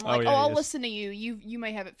manager, so I'm like, yeah, "Oh, I'll yes. listen to you. You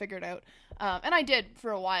may have it figured out." And I did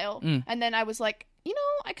for a while, and then I was like,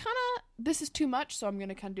 I kind of this is too much, so I'm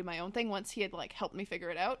gonna kind of do my own thing. Once he had like helped me figure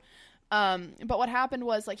it out. But what happened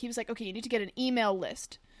was like he was like, "Okay, you need to get an email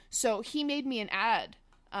list." So he made me an ad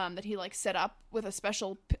that he like set up with a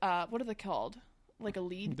special what are they called? Like a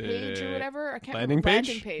lead page or The whatever. I can't Landing remember. page?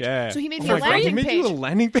 Landing page. Yeah. So he made Oh me my a God, he landing made page. you a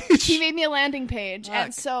landing page. He made me a landing page,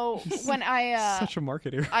 and so when I Such a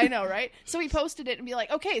marketer. I know, right? So he posted it and be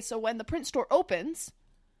like, "Okay, so when the print store opens,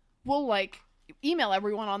 we'll like email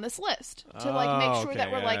everyone on this list to like make Oh, sure okay.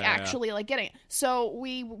 that we're Yeah, like yeah, yeah. actually like getting it." So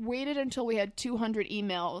we waited until we had 200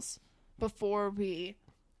 emails before we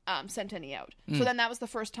sent any out. So then that was the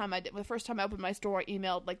first time I did. The first time I opened my store, I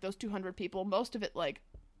emailed like those 200 people. Most of it like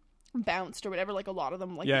bounced or whatever. Like a lot of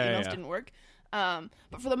them, like Yeah, the yeah, emails yeah. didn't work.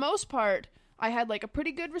 But for the most part, I had like a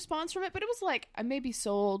pretty good response from it. But it was like I maybe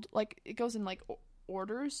sold like it goes in like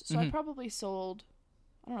orders, so I probably sold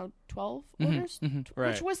I don't know 12 orders, Right.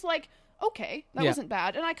 which was like okay, that Yeah. wasn't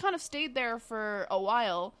bad. And I kind of stayed there for a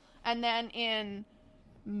while, and then in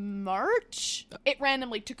March it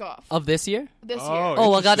randomly took off Of this year? this Oh, year. Oh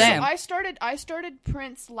well, interesting. goddamn. I started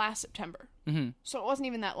prints last September, so it wasn't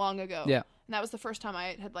even that long ago. Yeah. And that was the first time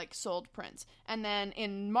I had like sold prints. And then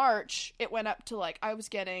in March, it went up to like I was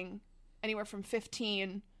getting anywhere from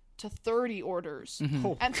 15 to 30 orders.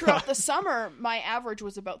 Oh, And throughout the summer, my average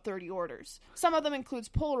was about 30 orders. Some of them includes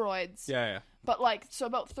Polaroids, Yeah, yeah. but like so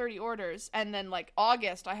about 30 orders. And then like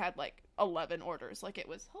August, I had like 11 orders. Like it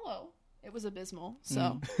was it was abysmal.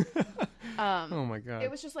 So Oh my god.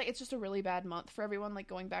 it was just like it's just a really bad month for everyone like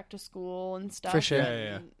going back to school and stuff. For sure. Yeah,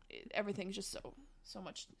 yeah, And everything's just so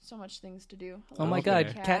much things to do. Oh my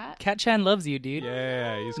Okay. god. Cat Chan loves you, dude.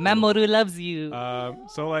 yeah, he's cool. Mamoru loves you.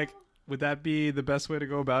 So like, would that be the best way to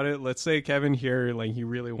go about it? Let's say Kevin here, like he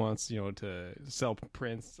really wants, to sell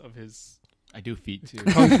prints of his I do feet too.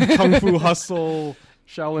 kung fu hustle,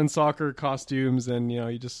 Shaolin soccer costumes, and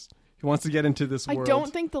he he wants to get into this I world.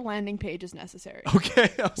 don't think the landing page is necessary. Okay,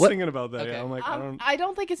 I was What? thinking about that. Okay. Yeah, I'm like, I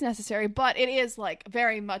don't think it's necessary, but it is like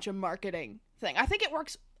very much a marketing thing. I think it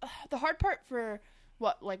works. The hard part for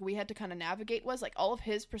what like we had to kind of navigate was like all of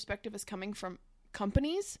his perspective is coming from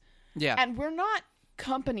companies, Yeah. and we're not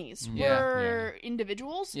companies. Yeah. We're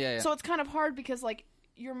individuals. Yeah, yeah. So it's kind of hard because like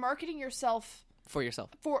you're marketing yourself For yourself.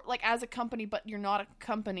 for like as a company, but you're not a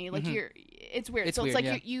company. Like it's weird. It's so weird, it's like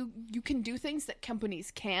yeah. you can do things that companies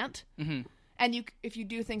can't, Mm-hmm. and if you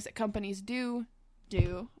do things that companies do,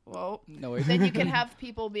 well, No worries. then you can have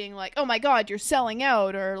people being like, "Oh my God, you're selling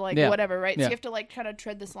out," or like Yeah. whatever, right? So Yeah. you have to like kind of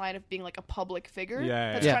tread this line of being like a public figure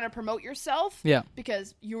Yeah, that's yeah. trying to promote yourself, Yeah.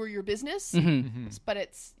 because you're your business. Mm-hmm. But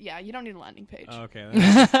it's you don't need a landing page. Okay,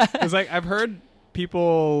 because like I've heard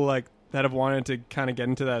people like that have wanted to kind of get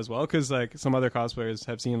into that as well, because like some other cosplayers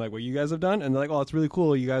have seen like what you guys have done, and they're like, "Oh, it's really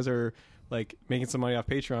cool. You guys are like making some money off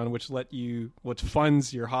Patreon, which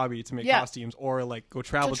funds your hobby to make Yeah. costumes or like go To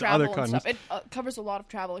travel to travel other and countries." stuff. It covers a lot of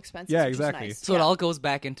travel expenses. Yeah, which is exactly. nice. So it all goes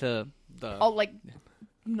back into the. all like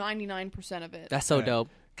 99% of it. That's so Yeah. dope.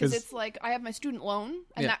 Because 'Cause- it's like I have my student loan,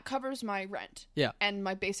 and Yeah. that covers my rent, Yeah. and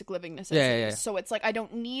my basic living necessities. Yeah, yeah, yeah. So it's like I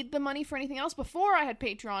don't need the money for anything else. Before I had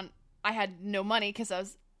Patreon, I had no money because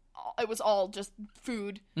it was all just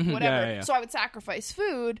food, whatever. Mm-hmm. Yeah, yeah. So I would sacrifice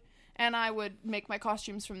food, and I would make my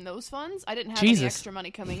costumes from those funds. I didn't have Jesus. any extra money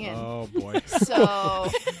coming in. Oh boy, So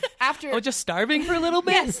after Oh, just starving for a little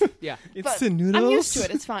bit? Yes. Yeah. it's but the noodles. I'm used to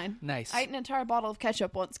it. It's fine. Nice. I ate an entire bottle of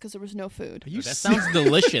ketchup once because there was no food. Are you That serious? sounds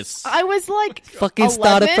delicious. I was like, Fucking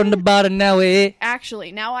started 11? from the bottom now, eh?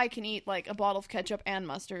 actually, now I can eat like a bottle of ketchup and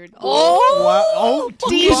mustard. Oh! Wow. Oh,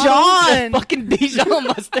 Dijon! Fucking Dijon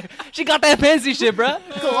mustard. She got that fancy shit, bro.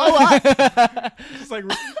 Glow up. just like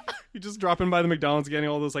you're just dropping by the McDonald's, getting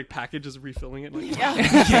all those like packages, refilling it. Like,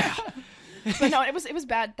 Yeah. But no, it was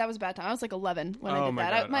bad. That was a bad time. I was like 11 when I Oh did my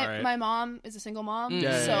that. God, My alright. my mom is a single mom,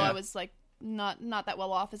 Yeah, so yeah. I was like not that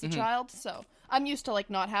well off as a child. So I'm used to like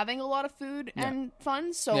not having a lot of food and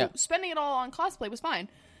funds. So Yeah. spending it all on cosplay was fine.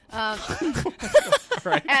 Um,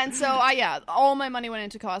 right. And so all my money went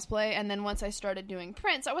into cosplay, and then once I started doing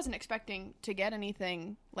prints, I wasn't expecting to get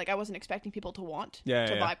anything. Like I wasn't expecting people to want Yeah,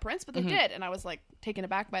 to yeah. buy prints, but they did, and I was like taken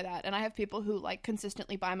aback by that. And I have people who like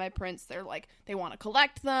consistently buy my prints. They're like they want to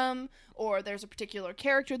collect them, or there's a particular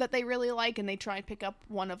character that they really like, and they try and pick up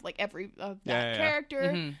one of like every of that Yeah, yeah, yeah.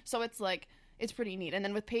 character. So it's like. It's pretty neat. And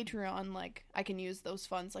then with Patreon, like, I can use those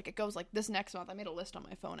funds. Like, it goes like this next month. I made a list on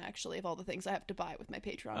my phone, actually, of all the things I have to buy with my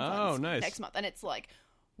Patreon funds nice. next month. And it's like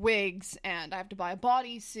wigs, and I have to buy a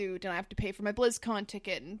bodysuit, and I have to pay for my BlizzCon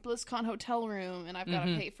ticket and BlizzCon hotel room, and I've got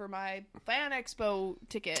to pay for my Fan Expo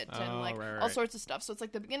ticket and Oh, like right, all right. sorts of stuff. So it's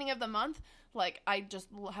like the beginning of the month, like I just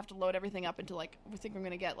have to load everything up into like I think I'm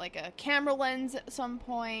gonna get like a camera lens at some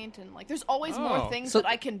point, and like there's always Oh. more things So- that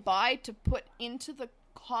I can buy to put into the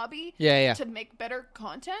hobby Yeah. to make better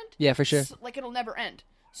content. Yeah, for sure. So, like it'll never end.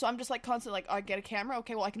 So I'm just like constantly like, I get a camera.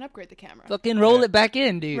 Okay, well I can upgrade the camera. Fucking roll it back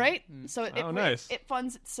in, dude. Right? So Oh, nice. it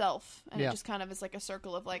funds itself, and Yeah. it just kind of is like a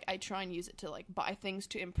circle of like I try and use it to like buy things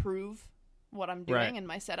to improve what I'm doing Right. in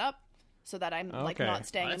my setup, so that I'm like Okay. not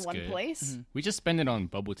staying in That's one good. place. We just spend it on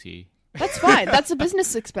bubble tea. That's fine. That's a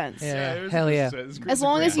business expense. Yeah. it was- Hell yeah. it's great- As it's a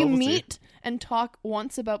long great as you bubble tea. meet and talk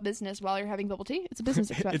once about business while you're having bubble tea, it's a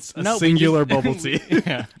business expense. It's a No, but singular bubble tea.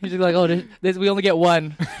 Yeah. He's just like, oh, we only get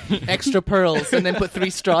one. Extra pearls, and then put 3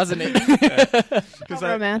 straws in it. Because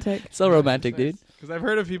How romantic. So romantic, dude. I've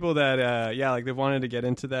heard of people that like they've wanted to get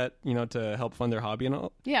into that, to help fund their hobby and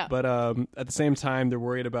all. Yeah. But at the same time, they're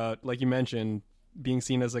worried about, like you mentioned, being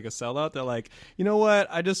seen as like a sellout. They're like, you know what?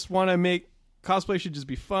 I just want to make cosplay should just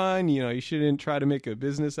be fun. You shouldn't try to make a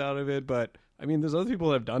business out of it. But I mean, there's other people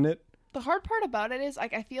that have done it. The hard part about it is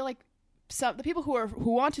like I feel like the people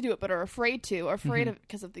who want to do it but are afraid to are afraid of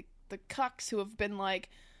because of the cucks who have been like,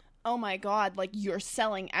 oh my god, like you're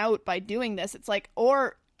selling out by doing this. It's like,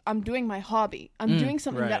 or I'm doing my hobby. I'm doing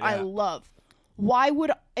something Right, that I yeah. love. Why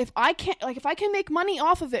would if I can make money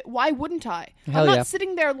off of it? Why wouldn't I? Hell I'm not yeah.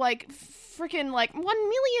 sitting there like freaking like $1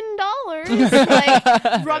 million,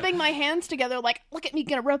 like rubbing my hands together, like look at me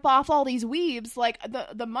gonna rip off all these weebs. Like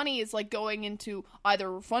the money is like going into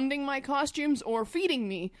either funding my costumes or feeding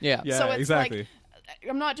me. Yeah. Yeah, So it's exactly. like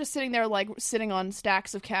I'm not just sitting there like sitting on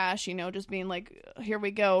stacks of cash, just being like, here we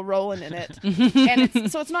go, rolling in it. And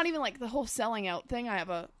it's not even like the whole selling out thing. I have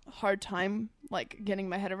a hard time like getting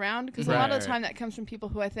my head around because a lot of the Right. time that comes from people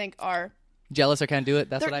who I think are Jealous or can't do it.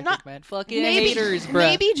 That's They're what I not- think, man. Fucking maybe haters, bruh.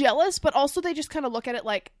 maybe jealous, but also they just kind of look at it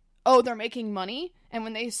like, oh, they're making money, and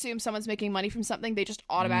when they assume someone's making money from something, they just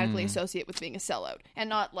automatically associate with being a sellout, and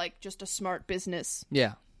not like just a smart business.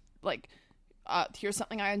 Yeah. Like, here's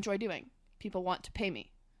something I enjoy doing. People want to pay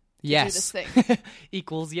me. Yes. do this thing.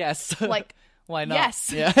 Equals yes. Like, why not?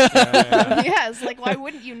 yes. Yeah. Yes, like why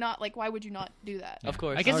wouldn't you not? Like, why would you not do that? Of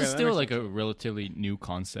course. I guess Okay, it's that still makes like a relatively new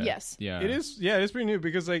concept. Yes. Yeah. It is, yeah, it's pretty new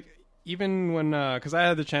because like even when because I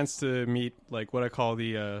had the chance to meet like what I call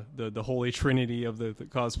the holy trinity of the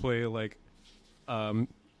cosplay, like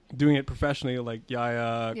doing it professionally, like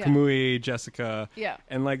Yaya, Yeah. Kamui, Jessica, Yeah.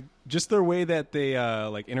 and like just their way that they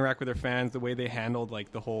like interact with their fans, the way they handled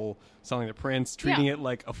like the whole selling the prints, treating Yeah. it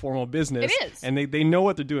like a formal business. It is. And they know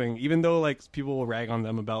what they're doing, even though like people will rag on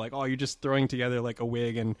them about like, oh, you're just throwing together like a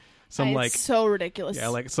wig and some It's like so ridiculous. yeah,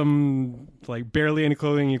 like some like barely any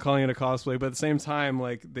clothing, you're calling it a cosplay, but at the same time,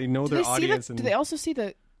 like they know do their they see audience. the, And do they also see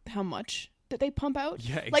the how much that they pump out?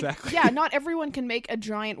 Yeah, Like, exactly. yeah, not everyone can make a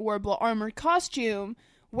giant Warbler armored costume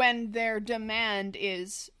when their demand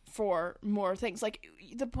is for more things. Like,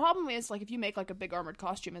 the problem is, like, if you make like a big armored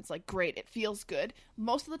costume, it's like great, it feels good.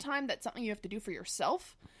 Most of the time, that's something you have to do for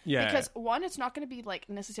yourself. Yeah. Because one, it's not going to be like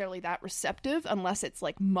necessarily that receptive unless it's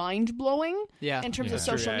like mind blowing. Yeah. In terms of That's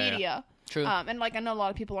true, social yeah, yeah. media. True. And like I know a lot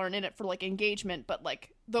of people aren't in it for like engagement, but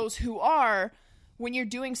like those who are, when you're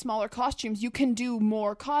doing smaller costumes, you can do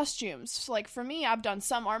more costumes. So, like for me, I've done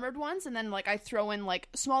some armored ones, and then like I throw in like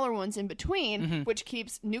smaller ones in between, which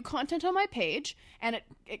keeps new content on my page, and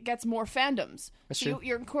it gets more fandoms. That's So true.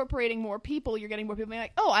 you're incorporating more people. You're getting more people being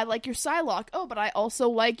like, oh, I like your Psylocke. Oh, but I also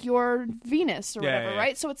like your Venus or Yeah, whatever, yeah, yeah.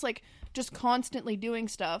 right? So it's like just constantly doing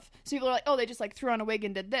stuff. So people are like, oh, they just like threw on a wig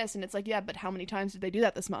and did this, and it's like, yeah, but how many times did they do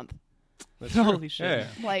that this month? That's true. Holy shit. Yeah,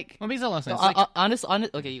 yeah. Like, Well, it makes a lot of sense. Honest.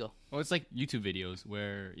 Okay, you go. Well, it's like YouTube videos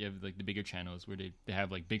where you have like the bigger channels where they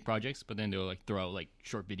have like big projects, but then they'll like throw out like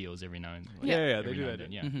short videos every now and like, Yeah, yeah, every they do now that.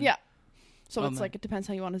 and then, Mm-hmm. yeah. So Oh, it's man. like it depends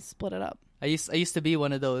how you want to split it up. I used to be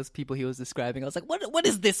one of those people he was describing. I was like, what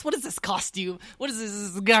is this? What is this costume? What is this?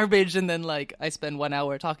 This is garbage. And then like I spend 1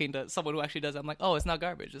 hour talking to someone who actually does it. I'm like, oh, it's not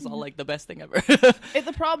garbage. It's all like the best thing ever.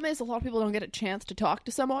 The problem is a lot of people don't get a chance to talk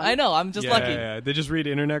to someone. I know. I'm just Yeah, lucky. yeah, they just read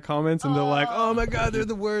internet comments and they're like, "Oh my god, they're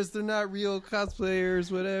the worst. They're not real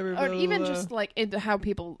cosplayers, whatever." blah, Or blah, even blah." just like into how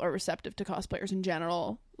people are receptive to cosplayers in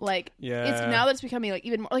general. Like, Yeah. it's now that it's becoming like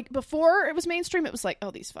even more like before it was mainstream, it was like, oh,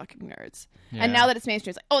 these fucking nerds. Yeah. And now that it's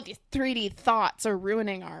mainstream, it's like, oh, these 3D thoughts are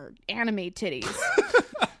ruining our anime titties.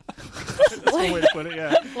 That's one way to put it.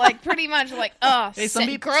 Yeah, Like pretty much like,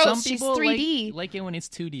 Hey, gross. some She's people 3D. like it when it's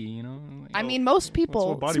 2D, you know? Like, I mean, most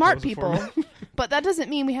people, body smart poses for, people, but that doesn't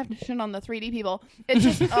mean we have to shit on the 3D people. It's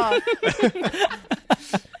just,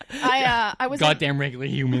 I was, goddamn regular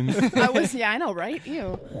humans. I know, right?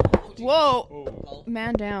 Ew. Whoa,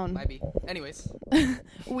 man down. Might be. Anyways.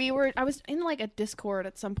 I was in like a Discord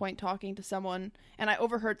at some point talking to someone, and I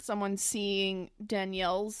overheard someone seeing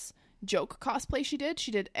Danielle's joke cosplay she did.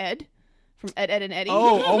 She did Ed from Ed, Ed, and Eddie.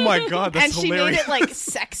 Oh my god, that's and she hilarious. made it like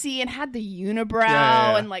sexy and had the unibrow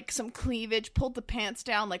Yeah. and like some cleavage, pulled the pants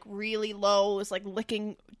down like really low, was like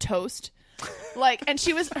licking toast. Like, and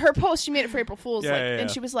her post, she made it for April Fool's, Yeah, like, yeah, and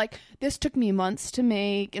yeah. she was like, "This took me months to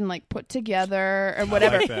make and like put together or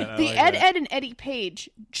whatever." like that, I The like Ed, that. Ed, and Eddie page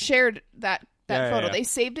shared that Yeah, photo. yeah. They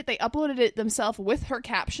saved it. They uploaded it themselves with her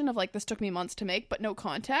caption of like, "This took me months to make," but no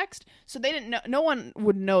context. So they didn't know. No one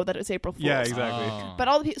would know that it's April Fool's. Yeah, exactly. Oh. But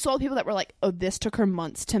all the people that were like, "Oh, this took her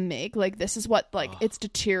months to make. Like, this is what like it's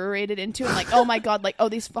deteriorated into," and like, "Oh my god, like, oh,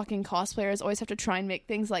 these fucking cosplayers always have to try and make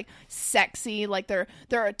things like sexy, like they're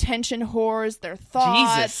attention whores, their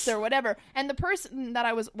thoughts, Jesus. or whatever." And the person that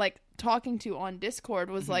I was like talking to on Discord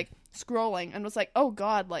was Mm-hmm. like scrolling and was like, "Oh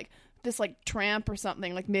god, like this like tramp or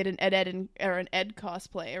something like made an or an Ed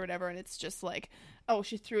cosplay or whatever," and it's just like, oh,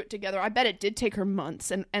 she threw it together. I bet it did take her months,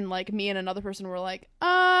 and like me and another person were like,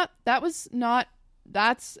 it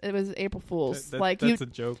was April Fool's. That's a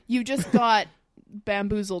joke. You just got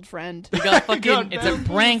bamboozled, friend. You got fucking. It's a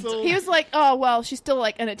prank. He was like, oh well, she's still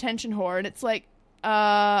like an attention whore, and it's like,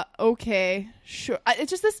 okay, sure. It's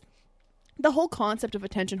just this. The whole concept of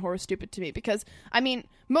attention whore is stupid to me because I mean,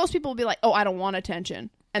 most people will be like, oh, I don't want attention,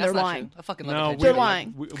 and That's they're not lying. true. I fucking love No, attention. They're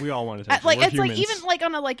lying. We all want attention. Like We're it's like humans. even like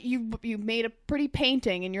on a like you made a pretty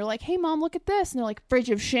painting and you're like, hey mom, look at this, and they're like, fridge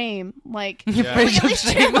of shame. Like Yeah. Fridge at of least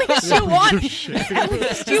shame. at least you want at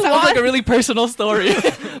least you Sounds want like a really personal story. My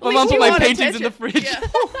least mom put you my want paintings in the attention. fridge. Yeah.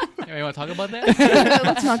 Hey, you want to talk about that?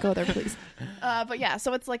 Let's not go there, please. But yeah,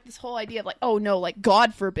 so it's like this whole idea of like, oh no, like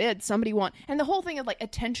God forbid somebody want, and the whole thing of like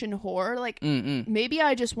attention whore, like maybe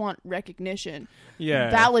I just want recognition, Yeah.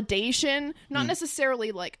 validation, not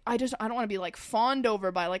necessarily like I don't want to be like fawned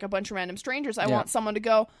over by like a bunch of random strangers. I want someone to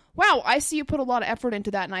go, wow, I see you put a lot of effort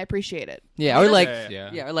into that and I appreciate it. Yeah, or like,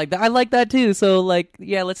 Yeah. or like I like that too. So like,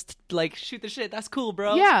 yeah, let's like shoot the shit. That's cool,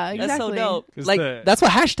 bro. Yeah, That's so exactly. dope. 'Cause Like that's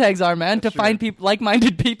what hashtags are, man. To That's find people,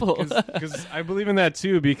 like-minded people. Because I believe in that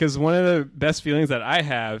too. Because one of the best feelings that I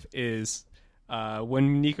have is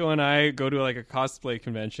when Nico and I go to like a cosplay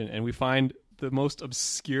convention and we find the most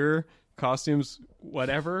obscure costumes,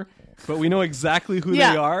 whatever, but we know exactly who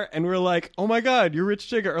Yeah. they are, and we're like, "Oh my god, you're Rich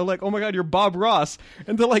Chigga," or like, "Oh my god, you're Bob Ross,"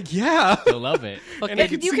 and they're like, "Yeah." They'll love it. And I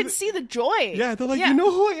You can see the joy. Yeah, they're like, "You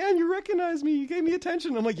know who I am? You recognize me. You gave me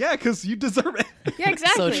attention." I'm like, "Yeah, because you deserve it." Yeah,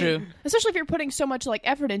 exactly. So true. Especially if you're putting so much like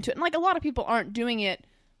effort into it. And like a lot of people aren't doing it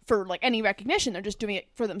for like any recognition. They're just doing it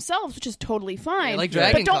for themselves, which is totally fine. Yeah, like but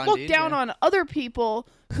Dragon don't Con, look dude, down yeah. on other people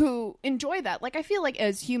who enjoy that. Like I feel like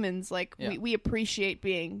as humans, like Yeah. we appreciate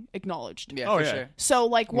being acknowledged. Yeah, Oh, for yeah. sure. So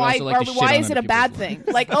like We why also like to shit why on is it other a bad people's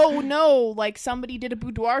thing? Like oh no, like somebody did a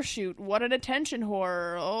boudoir shoot. What an attention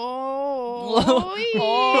whore. Oh,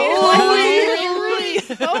 oh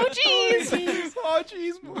jeez. Oh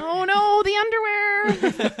jeez. Oh no, the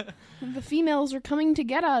underwear. The females are coming to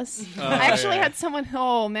get us. I actually yeah. had someone.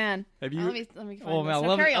 Oh man. Have you? Let me find Oh man, this. I Now,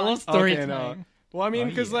 love, carry I on. love story Okay, no. time. Well, I mean, Oh,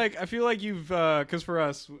 because yeah. like I feel like you've, because for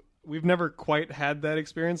us, we've never quite had that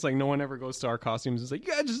experience. Like no one ever goes to our costumes and is like,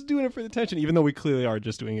 "Yeah, just doing it for the attention," even though we clearly are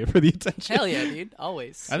just doing it for the attention. Hell yeah, dude.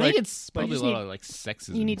 Always. I Like- think it's but you probably a just lot need- of like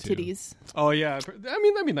sexism. You need too. titties. Oh yeah, I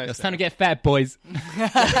mean that'd be nice. It's time to get fat, boys.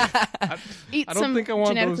 Eat I don't some think I want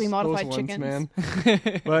genetically those, modified those chickens.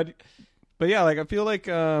 ones, man. but yeah, like I feel like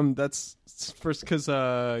that's first because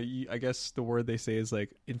I guess the word they say is like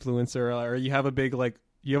influencer, or you have a big like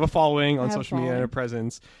you have a following on I have social media and a following.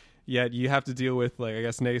 presence. Yet you have to deal with like I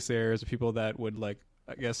guess naysayers or people that would like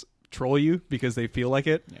I guess troll you because they feel like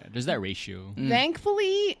it. Yeah, there's that ratio.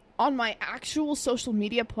 Thankfully, on my actual social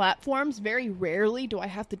media platforms, very rarely do I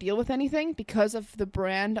have to deal with anything because of the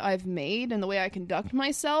brand I've made and the way I conduct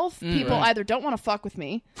myself. People right. either don't want to fuck with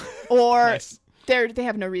me, or Nice. they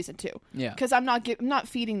have no reason to. Yeah. Because I'm not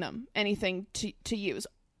feeding them anything to use.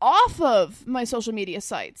 Off of my social media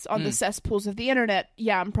sites on the cesspools of the internet,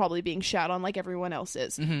 yeah, I'm probably being shat on like everyone else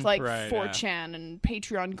is. It's like Right, 4chan and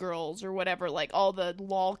Patreon girls or whatever, like all the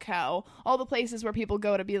lol cow, all the places where people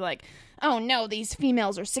go to be like, oh no, these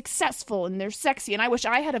females are successful and they're sexy, and I wish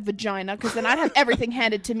I had a vagina because then I'd have everything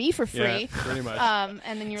handed to me for free. Yeah, pretty much.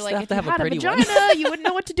 And then you're Still like, have if to you have a had a pretty one. vagina, you wouldn't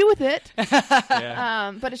know what to do with it.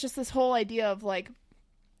 yeah. But it's just this whole idea of like,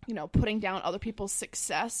 you know, putting down other people's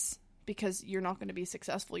success because you're not going to be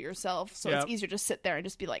successful yourself. So it's Yep. easier to sit there and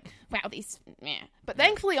just be like, wow, these, meh. But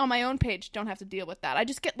thankfully on my own page, don't have to deal with that. I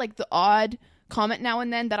just get like the odd comment now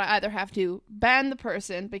and then that I either have to ban the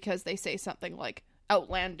person because they say something like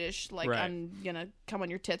outlandish, like Right. I'm gonna come on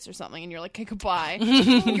your tits or something, and you're like, okay, goodbye.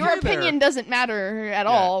 Your opinion doesn't matter at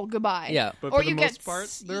all. Goodbye. Yeah. But or for the you most get part,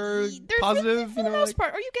 s- they're there's positive, for you the know, most like-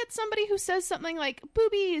 part. Or you get somebody who says something like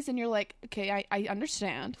boobies, and you're like, okay, I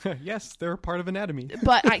understand, Yes, they're a part of anatomy.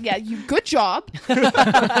 but yeah, you good job.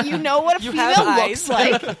 You know what a You have female looks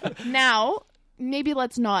eyes. like. Now, maybe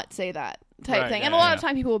let's not say that type Right, thing. yeah, And a lot of yeah.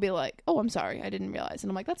 time people will be like, oh, I'm sorry, I didn't realize. And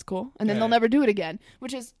I'm like, that's cool. And then Yeah. they'll never do it again,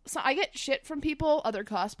 which is, so I get shit from people, other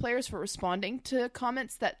cosplayers, for responding to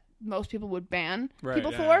comments that most people would ban Right,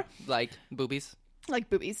 people yeah. for. Like boobies. Like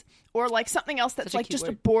boobies, or like something else that's Such a like cute just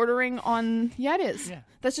word. bordering on. Yeah, it is. Yeah.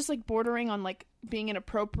 That's just like bordering on like being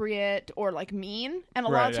inappropriate or like mean. And a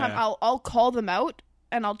lot Right, of time, yeah. I'll call them out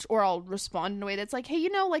and I'll respond in a way that's like, hey,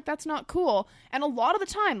 you know, like that's not cool. And a lot of the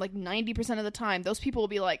time, like 90% of the time, those people will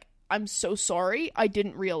be like, I'm so sorry, I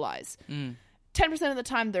didn't realize. 10% of the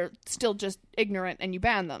time, they're still just ignorant and you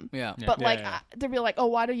ban them. Yeah. But Yeah, like yeah. they'll be like, oh,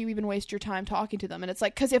 why do you even waste your time talking to them? And it's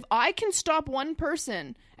like, because if I can stop one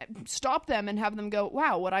person, stop them and have them go,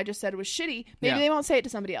 wow, what I just said was shitty, maybe Yeah. they won't say it to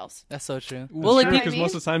somebody else. That's so true. Well, like sure. because I mean-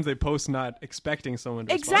 most of the times they post not expecting someone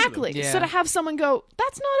to respond to them. Exactly. Yeah. So to have someone go,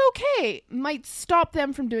 that's not okay, might stop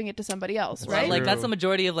them from doing it to somebody else, right? Like that's True. the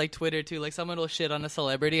majority of like Twitter too. Like someone will shit on a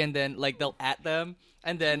celebrity and then like they'll at them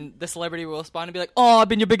and then the celebrity will respond and be like, "Oh, I've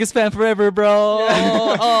been your biggest fan forever, bro."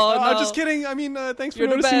 Oh, Oh, no. I'm just kidding. I mean, thanks for You're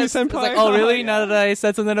the noticing me, best. senpai. It's like, oh really? Yeah. Now that I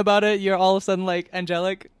said something about it, you're all of a sudden like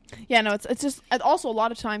angelic. Yeah, no, it's just, and also a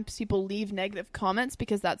lot of times people leave negative comments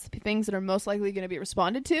because that's the things that are most likely going to be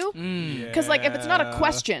responded to. Because like if it's not a Yeah.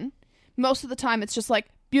 question, most of the time it's just like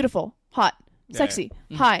beautiful, hot, sexy,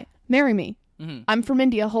 Mm-hmm. hi, marry me. I'm from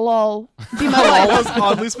India, halal, be my wife. That was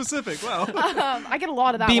oddly specific. Wow. I get a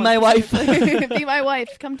lot of that. Be one my wife. specifically. Be my wife.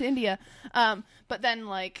 Come to India. But then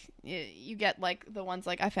like you get like the ones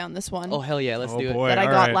like I found this one Oh hell yeah, let's Oh, do it. boy. that I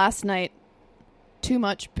all got right. last night. Too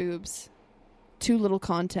much boobs, too little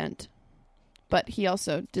content. but he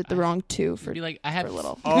also did the wrong two for Be like, I have a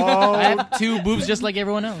little. I have 2 boobs just like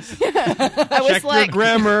everyone else. I was Check like, your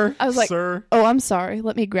grammar, I was like, sir. oh, I'm sorry.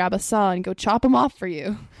 Let me grab a saw and go chop them off for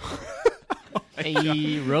you.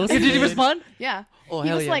 Hey, roast. Did you respond? Yeah. Oh, He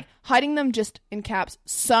hell was yeah. like, hiding them just in caps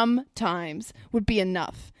sometimes would be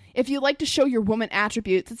enough. If you like to show your woman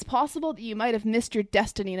attributes, it's possible that you might have missed your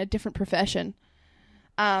destiny in a different profession.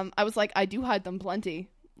 I was like, I do hide them plenty.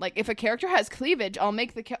 Like, if a character has cleavage, I'll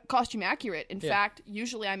make the costume accurate. In fact,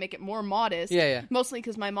 usually I make it more modest. Yeah, yeah. Mostly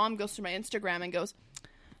because my mom goes through my Instagram and goes,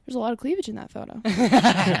 there's a lot of cleavage in that photo. Do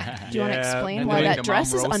you want to explain and why doing that the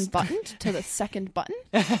dress mom is roast. unbuttoned to the second button?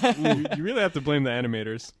 You really have to blame the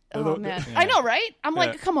animators. Oh man, I know, right? I'm Yeah.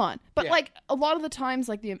 like, come on. But Yeah. like a lot of the times,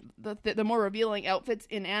 like the more revealing outfits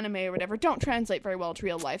in anime or whatever don't translate very well to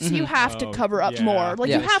real life. So you have to Oh, cover up yeah. more. Like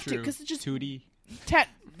Yeah. you have to True. because it's just 2D.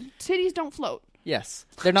 titties don't float. Yes.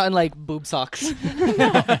 They're not in like boob socks.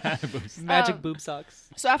 Magic boob socks.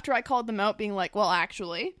 So after I called them out, being like, well,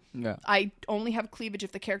 actually, Yeah. I only have cleavage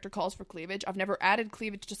if the character calls for cleavage. I've never added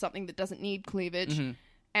cleavage to something that doesn't need cleavage.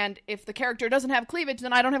 And if the character doesn't have cleavage,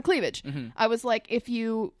 then I don't have cleavage. I was like, if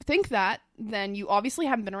you think that, then you obviously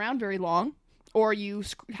haven't been around very long, or you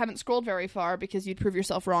haven't scrolled very far because you'd prove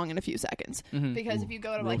yourself wrong in a few seconds. Because if you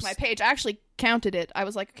go to like my page, I actually counted it. I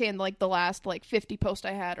was like, okay, in like the last like 50 posts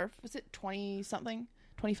I had, or was it 20 something,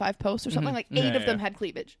 25 posts or something, like 8 of them had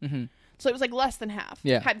cleavage. So it was like less than half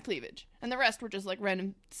had cleavage, and the rest were just like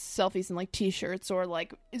random selfies and like t-shirts or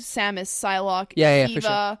like Samus, Psylocke, Yeah, Eva. for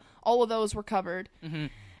sure. All of those were covered.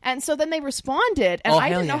 And so then they responded, and Oh, I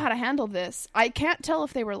hell didn't know yeah. how to handle this. I can't tell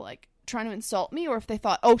if they were like trying to insult me or if they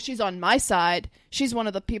thought, oh, she's on my side. She's one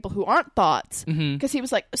of the people who aren't thoughts. Because he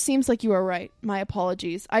was like, seems like you are right. My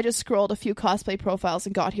apologies. I just scrolled a few cosplay profiles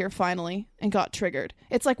and got here finally and got triggered.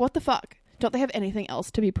 It's like, what the fuck? Don't they have anything else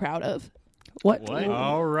to be proud of? What? What?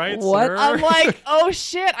 All right, What? sir. I'm like, oh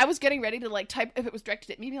shit. I was getting ready to like type if it was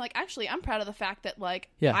directed at me, being like, actually, I'm proud of the fact that like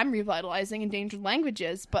Yeah. I'm revitalizing endangered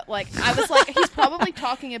languages. But like, I was like, he's probably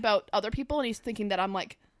talking about other people and he's thinking that I'm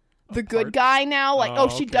like the good guy now. Like, Oh, oh,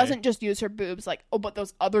 she okay. doesn't just use her boobs. Like, oh, but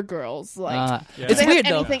those other girls, like, Yeah. do It's they weird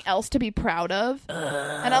have though. anything else to be proud of?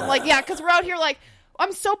 And I'm like, yeah, because we're out here like,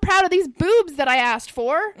 I'm so proud of these boobs that I asked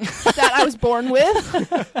for, that I was born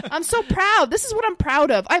with. I'm so proud. This is what I'm proud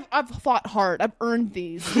of. I've fought hard. I've earned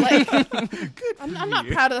these. Like, I'm not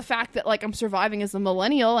proud of the fact that like I'm surviving as a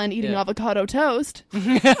millennial and eating Yeah. avocado toast.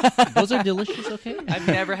 Those are delicious, okay? I've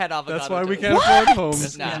never had avocado. That's why we toast. can't afford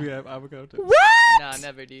homes. Nah. Because we have avocado toast. What? Nah,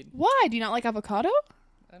 never, dude. Why? Do you not like avocado?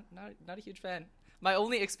 I'm not a huge fan. My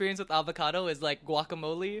only experience with avocado is like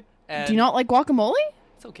guacamole. And Do you not like guacamole?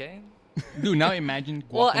 It's okay. Dude, now imagine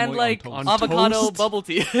guacamole Well, and like on toast. On avocado toast? bubble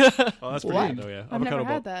tea. Oh, that's What? pretty good though, yeah. I've never avocado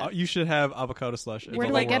had bubble- that. You should have avocado slush. at Where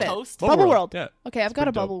do Bubble I get it? World. Toast? Bubble World. Yeah. Okay, I've got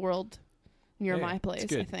a pretty dope. Bubble World near Yeah, my it's place,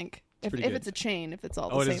 good. I think. If pretty if good. it's a chain, if it's all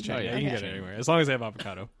Oh, the it is same. a chain. Yeah, Okay. you can get it anywhere as long as they have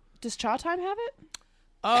avocado. Does Cha Time have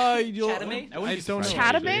it? You'll. Chatame? I don't know.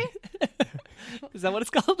 Chatame? Is that what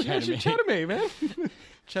it's called? Chatame. Chatame, man.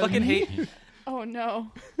 Fucking hate. Oh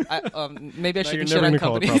no. Maybe I Now should you're shit never on gonna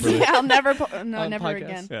call it companies. properly. Yeah, I'll never. No, On never podcasts.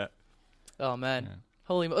 again. Yeah. Oh man,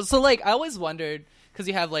 holy so like I always wondered because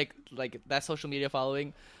you have like that social media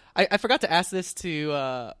following. I forgot to ask this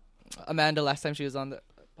to Amanda last time she was on the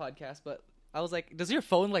podcast, but I was like, does your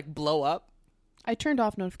phone like blow up? I turned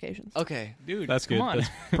off notifications. Okay, Dude, That's good. come on. That's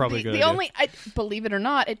probably The good. only, believe it or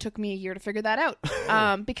not, it took me a year to figure that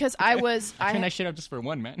out. Because I Turn that shit up just for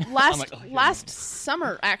one, man. I'm last like, oh, here last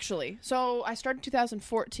summer actually. So I started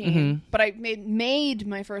 2014, Mm-hmm. but I made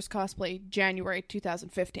my first cosplay January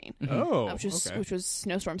 2015, Oh, which was okay. which was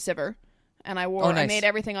Snowstorm Sivir, and I wore Oh, I nice. made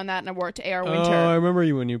everything on that, and I wore it to AR Oh, Winter. I remember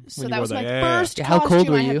you when you So when you that wore was that. my Yeah, first Yeah, how costume cold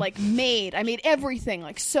were I had you? like made. I made everything,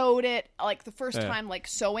 like sewed it, like the first Yeah. time like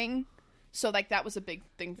sewing. So like that was a big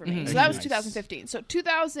thing for me. Mm-hmm. So that was Nice. 2015. So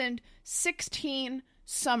 2016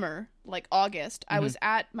 summer, like August, I Mm-hmm. was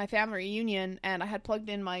at my family reunion and I had plugged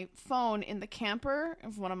in my phone in the camper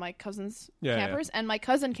of one of my cousin's Yeah, yeah. campers, and my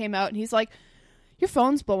cousin came out and he's like, "Your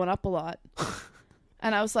phone's blowing up a lot."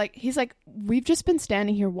 And I was like, he's like, "We've just been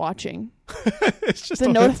standing here watching. It's just The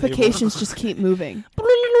on table. notifications just keep moving."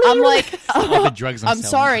 I'm like, all the drugs I'm selling.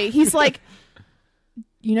 sorry. He's like,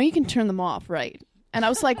 you know, you can turn them off, right? And I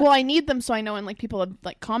was like, well, I need them so I know when like people have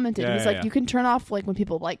like commented. Yeah, He's yeah, like, yeah. you can turn off like when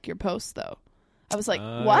people like your posts, though. I was like,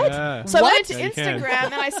 what? yeah. So I went Yeah, into you can. Instagram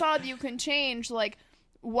and I saw that you can change like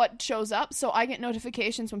what shows up. So I get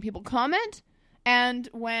notifications when people comment and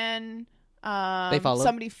when They follow?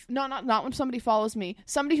 somebody. Not when somebody follows me.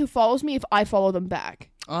 Somebody who follows me if I follow them back.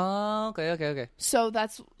 Oh, okay. So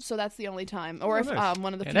that's the only time. Or if nice.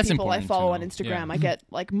 one of the Yeah, few that's people I important to follow on know. Instagram, Yeah. I get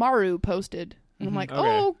like Maru posted And I'm like, Okay.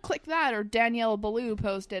 oh, click that. Or Danielle Ballou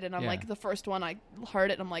posted, and I'm Yeah. like, the first one I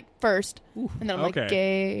heard it, and I'm like, first. And then I'm Okay. like,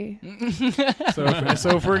 gay.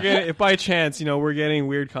 So if we're getting, if by chance, we're getting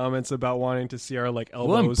weird comments about wanting to see our like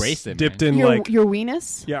elbows embrace it, dipped man. in Your, like your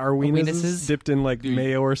weenus? our weenuses weenuses? dipped in like Dude.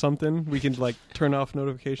 mayo or something, we can like turn off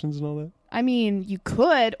notifications and all that. I mean, you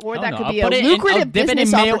could, or I that don't could know. be I'll a put it in- I'll lucrative dip it in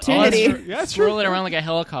business mayo. opportunity. Oh, yeah, that's true. Swirl it around like a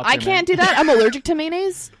helicopter. I can't do that. I'm allergic to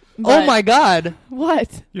mayonnaise. Oh but- my god.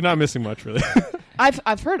 What? You're not missing much, really.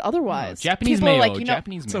 I've heard otherwise. Japanese People are mayo. like,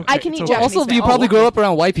 Japanese mayo. I can It's eat okay. Japanese Also, you mayo. probably grow up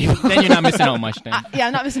around white people. Then you're not missing out much. Then Yeah,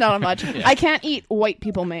 I'm not missing out on much. I can't eat white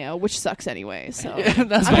people mayo, which sucks anyway. So That's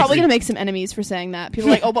I'm my probably thing. gonna make some enemies for saying that. People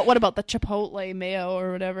are like, oh, but what about the Chipotle mayo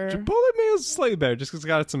or whatever? Chipotle mayo is slightly better, just because it's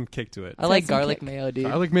got some kick to it. I like some garlic kick. mayo, dude.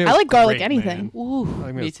 I like mayo. I like garlic great, anything. man. Ooh, I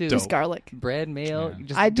like me mayo's too. dope. Just garlic. Bread, mayo. Yeah.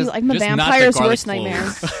 Just, I do. just- I'm a just not the vampire's garlic worst nightmare.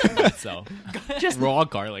 cloves. So Just raw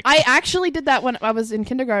garlic. I actually did that when I was in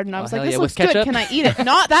kindergarten. I was hell like, this yeah, looks with good. ketchup? Can I eat it?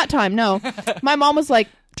 Not that time, no. My mom was like,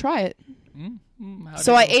 try it.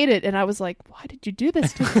 So I ate it, and I was like, why did you do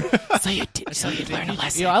this to me? so you learn a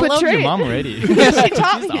lesson. I love your Betrayed. mom already. She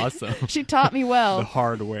taught She's me. awesome. She taught me The well.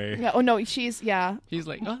 hard way. Yeah, oh, no, she's, yeah. She's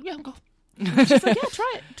like, oh yeah, go. She's like, yeah,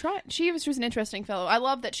 try it. She was an interesting fellow. I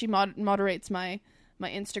love that she moderates my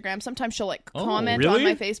Instagram. Sometimes she'll like Oh, comment really? on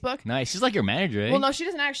my Facebook. Nice. She's like your manager, eh? Well, no, she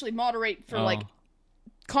doesn't actually moderate for Oh. like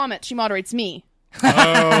comments. She moderates me. Oh,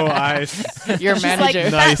 I. Your She's like, manager.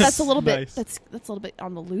 Nice. that's a little bit. Nice. That's a little bit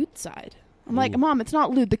on the lewd side. I'm like, Mom, it's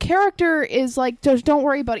not lewd. The character is like, just don't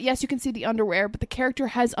worry about it. Yes, you can see the underwear, but the character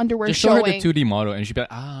has underwear Just show her showing. the 2D model, and she'd be like,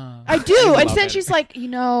 ah. I do, love and then it. she's like,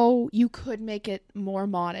 you could make it more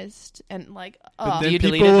modest and like But Do then you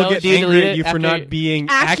people delete it, will though? get Do you angry delete at it you for after- not being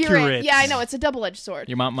accurate. accurate. Yeah, I know it's a double-edged sword.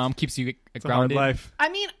 Your mom keeps you It's a hard grounded. life. I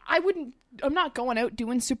mean, I'm not going out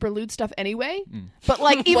doing super lewd stuff anyway. But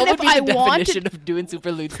like, even what if would be I the wanted, definition of doing super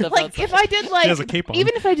lewd stuff like, outside? if I did has a like, cape on.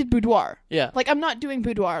 even if I did boudoir, Yeah. like I'm not doing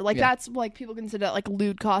boudoir. Like Yeah. that's like people consider that like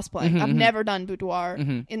lewd cosplay. I've never done boudoir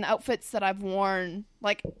in the outfits that I've worn.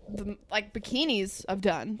 Like like bikinis I've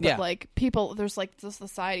done. But Yeah. like people, there's like the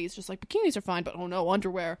society is just like bikinis are fine, but oh no,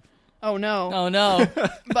 underwear. Oh no. Oh no.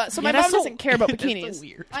 But so my Yeah, mom that's so- doesn't care about that's so bikinis.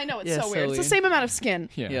 weird. I know it's Yeah, so so weird. It's the weird. same amount of skin.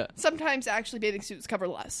 Yeah. Yeah. Sometimes actually bathing suits cover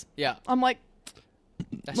less. Yeah. I'm like,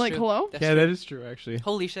 That's like true. hello. That's Yeah, true. that is true, actually.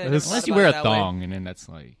 Holy shit. I That is- never Unless thought you about wear a it that way. thong, and then that's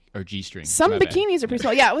like, or G-string. Some My bad. bikinis are pretty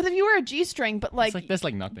small. Yeah, well, if you wear a G-string, but like, It's like that's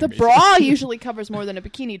like nothing. the basically. bra usually covers more than a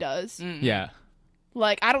bikini does. Yeah.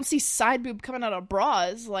 Like I don't see side boob coming out of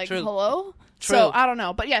bras. Like True. hello. True. So I don't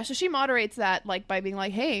know, but yeah. So she moderates that like by being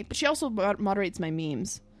like, hey, but she also moderates my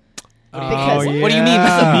memes. Because- Oh, What do you mean?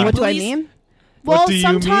 That's a yeah. meme What do I police? mean? What Well, do you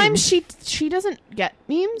sometimes mean? she doesn't get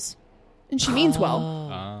memes, and she means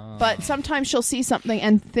well. But sometimes she'll see something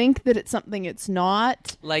and think that it's something it's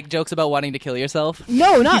not. Like jokes about wanting to kill yourself.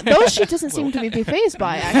 No, not those. She doesn't seem to be phased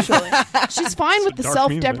by. Actually, she's fine with the dark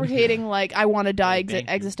meme, then. self-deprecating, like I want to die Thank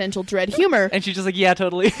you. existential dread humor. And she's just like, yeah,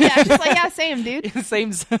 totally. Yeah, she's like, yeah, same, dude.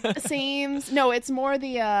 Same. Seems no. It's more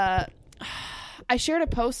the. I shared a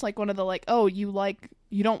post like one of the like, oh, you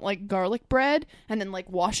don't like garlic bread, and then like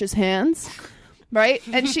wash his hands, right?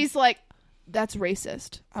 And she's like, that's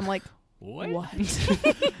racist. I'm like, what?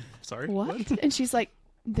 Sorry. What? And she's like,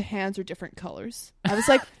 the hands are different colors. I was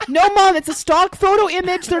like, no, Mom, it's a stock photo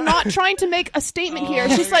image. They're not trying to make a statement here.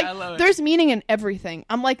 my She's God, I like, love it. there's meaning in everything.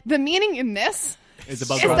 I'm like, the meaning in this It's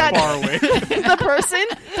about is going that far away. the person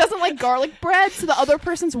doesn't like garlic bread, so the other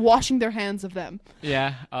person's washing their hands of them.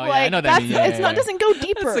 Yeah. Oh, yeah. I Like know that. that's Meme. Yeah, it's yeah, not yeah. doesn't go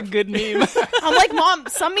deeper. That's a good meme. I'm like, Mom,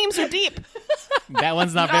 some memes are deep. That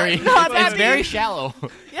one's not very. not that it's very deep. shallow.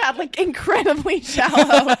 Yeah, like incredibly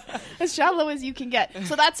shallow. As shallow as you can get.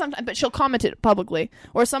 So that's sometimes, but she'll comment it publicly.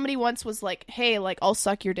 Or somebody once was like, hey, like, I'll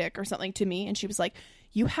suck your dick or something to me. And she was like,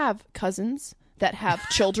 you have cousins that have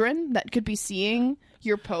children that could be seeing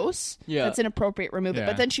your posts. Yeah. That's inappropriate, remove it. Yeah.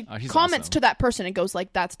 But then she Oh, she's comments awesome. to that person and goes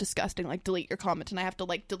like, that's disgusting. Like, delete your comment. And I have to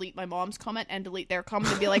like delete my mom's comment and delete their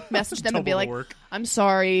comment and be like, message them and be Double like, work. I'm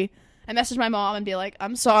sorry. I message my mom and be like,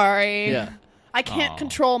 I'm sorry. Yeah. I can't Aw.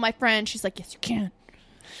 control my friend. She's like, yes, you can.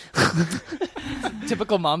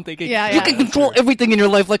 Typical mom thinking. Yeah, You yeah. can control everything in your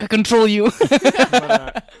life like I control you.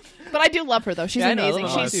 But I do love her though. She's Yeah, I know. amazing. I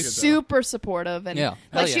love her She's too. super supportive and Yeah. Hell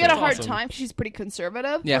like she yeah. had a That's hard awesome. time. 'Cause she's pretty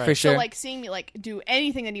conservative. Yeah, for sure. So like seeing me like do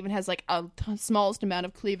anything that even has like a smallest amount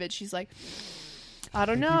of cleavage, she's like, I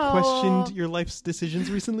don't You know. questioned your life's decisions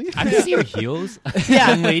recently? I see your heels, Yeah.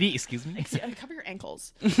 young lady. Excuse me. Cover your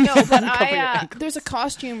ankles. No, but your ankles. there's a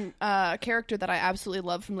costume character that I absolutely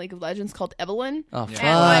love from League of Legends called Evelyn. Oh, And,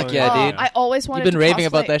 fuck yeah, oh, dude. I always wanted been to raving cosplay-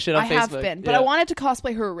 about that shit on I have Facebook. been, but Yeah. I wanted to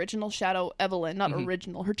cosplay her original Shadow Evelyn, not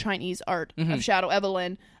original, her Chinese art of Shadow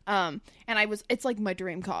Evelyn. And it's like my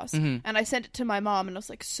dream cos. And I sent it to my mom and I was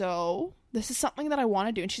like, so this is something that I want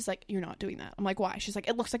to do. And she's like, you're not doing that. I'm like, why? She's like,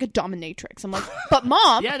 it looks like a dominatrix. I'm like, but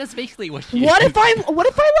mom, Yeah, that's basically what she. what if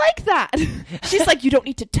I like that? She's like, you don't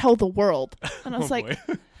need to tell the world. And I was like,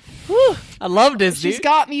 whew, I love this, she's dude.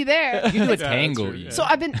 got me there. You do a that's tangle. true, yeah. So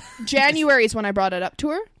I've been January is when I brought it up to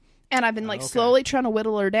her, and I've been like slowly trying to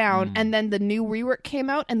whittle her down. And then the new rework came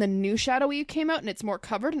out, and the new Shadow Eve came out, and it's more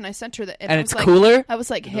covered. And I sent her that, And I it's was like, cooler? I was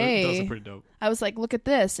like, Those hey, are pretty dope. I was like, look at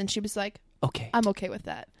this, and she was like, Okay. I'm okay with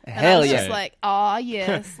that. And I Hell was yeah. just like, aw,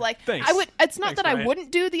 yes. Like, Thanks. I would. It's not Thanks, that I Riot.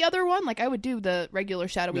 wouldn't do the other one. Like, I would do the regular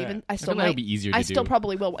Shadow Yeah. Eve. And I I still feel like it might. would be easier I to still do.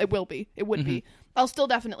 probably will. It will be. It would be. I'll still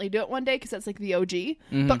definitely do it one day because that's like the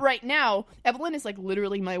OG. But right now, Evelyn is like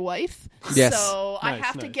literally my wife. Yes. So I Nice,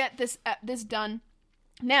 have to nice. get this done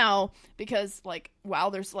now because like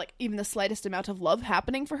wow, there's like even the slightest amount of love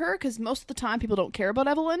happening for her because most of the time people don't care about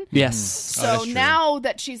Evelyn. Yes. So that's true. now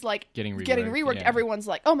that she's like Getting getting reworked, reworked, yeah. everyone's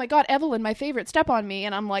like, "Oh my god, Evelyn, my favorite, step on me!"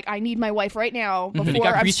 And I'm like, "I need my wife right now They before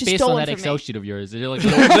got free she's space on stolen that from Excel me." sheet of yours. They're like,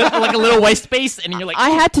 like a little white space, and you're like,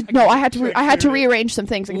 I had to rearrange some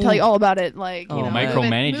things. I can tell you all about it. Like, you Oh, know, man.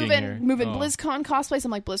 Micromanaging here. moving Oh. BlizzCon cosplays.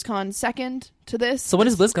 I'm like BlizzCon second to this. So when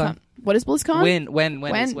is This BlizzCon? What is BlizzCon? When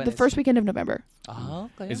the is- first weekend of November, Oh,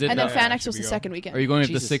 okay. Is it? and then uh, Fan should X was we the go? second weekend. Are you going with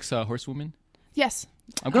the Jesus. 6 horsewomen? Yes.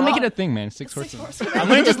 I'm gonna make it a thing, man. 6 horsewomen. I'm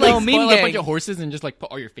gonna just like No, meme spoil a bunch gang. of horses and just like put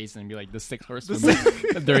all your faces and be like the 6 horsewomen.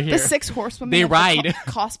 They're here. The 6 horsewomen. They of the ride.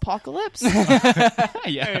 Cospocalypse.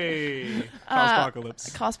 Yeah. Hey,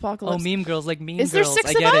 Cospocalypse. Cospocalypse. Oh, meme girls like meme Is there girls. 6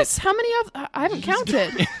 I of get us? How many of? I haven't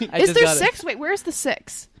counted. I Is just there got it. 6? Wait, where's the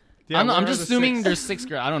 6? Yeah, I'm where just are the assuming 6? there's 6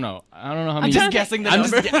 girls. I don't know how many. just guessing the I'm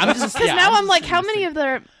number. Just, I'm just Because yeah, now I'm just like, how assuming many of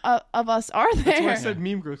there of us are there? That's why I said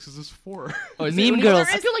meme girls because there's 4. Oh, is Meme there any girls.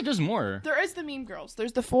 more? I feel like there's more. There is the meme girls.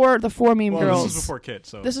 There's the four meme Well, girls. this was before Kit,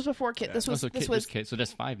 so This was before Kit. This Oh, was so this Kit was Kit, so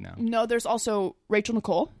that's 5 now. no. There's also Rachel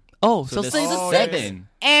Nicole Oh, So so there's say the Oh, 7.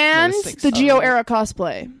 and No, 6. the Geo Oh. era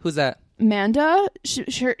cosplay. Who's that? Manda,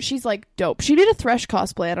 she's like dope. She did a Thresh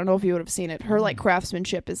cosplay. I don't know if you would have seen it. Her like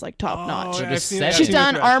craftsmanship is like top notch. Oh, there's I've seen- 7. I've She's seen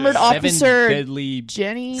done the Thresh, Armored yeah. 7 Officer deadly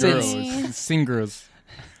Jenny. girls. Sing girls.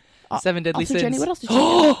 7 Deadly Also Sins. Jenny. What else did she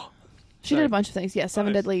do? She Sorry. did a bunch of things. Yeah,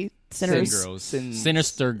 7 Nice. Deadly Sin Sinners. girls. Sin-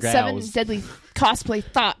 Sinister 7 gals. deadly cosplay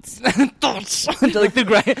thoughts. Thoughts. like the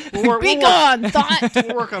grind. Be gone, thought.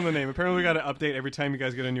 We'll work on the name. Apparently, we got to update every time you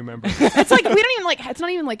guys get a new member. It's like we don't even like. It's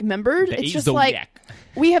not even like membered. The It's eight just Zodiac. like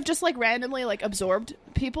we have just like randomly like absorbed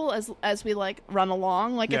people as we like run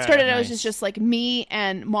along. Like it Yeah, started out nice. as just like me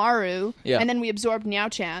and Maru, Yeah. and then we absorbed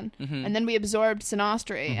Niao-chan, and then we absorbed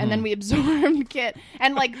Sinastri, and then we absorbed Kit,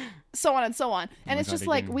 and like so on and so on. And my it's God, just they're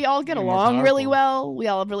like getting- we all get getting more along really powerful. well. We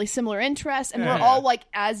all have really similar interests, and Yeah. we're all like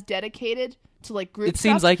as dedicated to like group It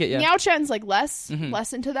seems stuff. like it, yeah. Niao-chan's like less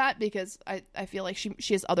into that because I feel like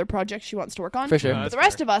she has other projects she wants to work on. For sure. No, But that's the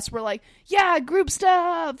rest fair. of us were like, yeah, group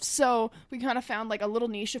stuff. So we kind of found like a little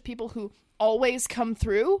niche of people who always come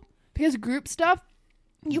through because group stuff,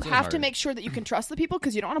 you It's have to hard. make sure that you can trust the people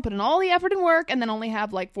because you don't want to put in all the effort and work and then only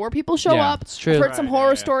have like 4 people show Yeah, up. it's true. I've heard some Right, horror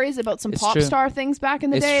yeah, yeah. stories about some It's pop true. star things back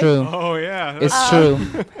in the It's day. true. Oh yeah, It's true.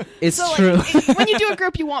 It's So true. like, when you do a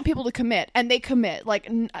group, you want people to commit, and they commit. Like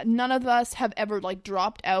none of us have ever like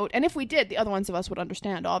dropped out, and if we did, the other ones of us would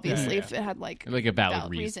understand. Obviously, Yeah. if it had like Like a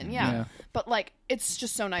valid reason. yeah. Yeah. But like, it's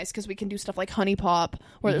just so nice because we can do stuff like Honey Pop,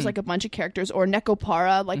 where there's like a bunch of characters, or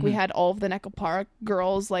Nekopara. Like we had all of the Nekopara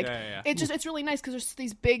girls. Like Yeah. it's really nice because there's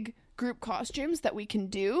these big group costumes that we can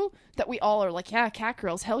do that we all are like, yeah, cat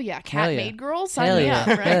girls, hell yeah, cat Hell yeah. maid girls, sign Hell me yeah. up,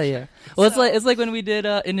 right? Hell yeah. Well, So- it's like when we did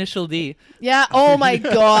Initial D. Yeah. Oh my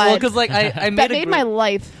Well, god. because like I that made a made group, my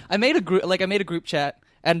life. I made a group chat,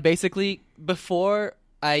 and basically before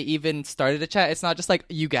I even started a chat, it's not just like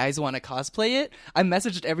you guys want to cosplay it. I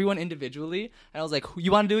messaged everyone individually, and I was like,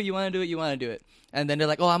 "You want to do it? You want to do it? You want to do it?" And then they're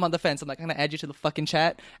like, "Oh, I'm on the fence." I'm like, "I'm gonna add you to the fucking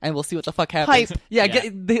chat, and we'll see what the fuck happens." Hype. Yeah,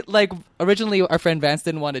 Yeah. like originally our friend Vance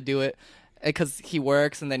didn't want to do it because he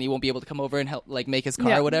works, and then he won't be able to come over and help like make his car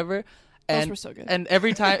Yeah. or whatever. Those And, were so good. And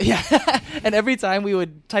every time, yeah, and every time we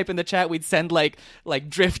would type in the chat, we'd send like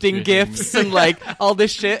drifting gifs and like all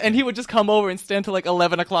this shit, and he would just come over and stand till like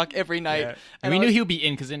 11 o'clock every night. Yeah. And we I knew was- he would be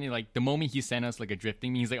in because then, like, the moment he sent us like a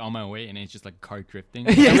drifting, he's like on my way, and it's just like car drifting.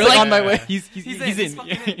 Yeah, And he's we're like, on my way. He's in.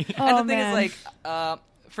 fucking in. Oh, And the thing man. is, like,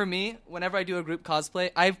 for me, whenever I do a group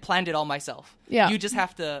cosplay, I've planned it all myself. Yeah. You just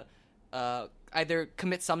have to either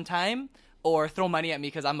commit some time or throw money at me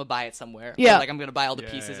because I'm gonna buy it somewhere. Yeah. Or, like I'm gonna buy all the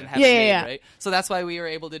pieces and have Yeah, it yeah, made, yeah. right? So that's why we were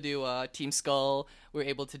able to do Team Skull. We were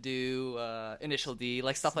able to do Initial D,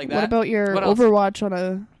 like stuff like that. What about your What else? Overwatch on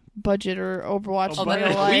a budget or Overwatch Oh, in real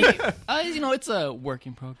that- life? It's a work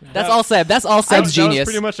in progress. That's all Seb. That's all Seb's That was genius.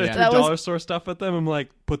 pretty much a Yeah. That $3 was- store stuff at them. I'm like,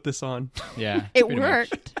 put this on. Yeah, It pretty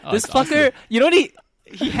much. worked. Oh, This it's awesome. fucker, you know what he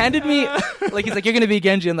handed me, like, he's like, you're gonna be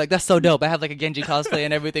Genji. I'm like, that's so dope. I have like a Genji cosplay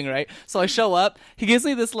and everything, right? So I show up, he gives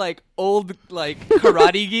me this like old like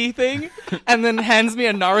karate-gi thing, and then hands me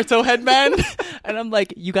a Naruto headband, and I'm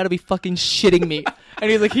like, you gotta be fucking shitting me.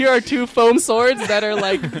 And he's like, here are 2 foam swords that are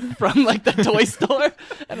like from like the toy store,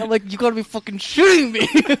 and I'm like, you gotta be fucking shitting me.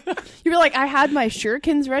 You were like, I had my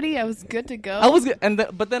shurikens ready. I was good to go. I was,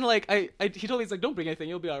 but then like he told me, he's like, don't bring anything,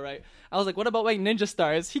 you'll be all right. I was like, what about my ninja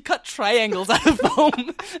stars? He cut triangles out of foam,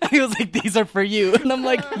 and he was like, these are for you. And I'm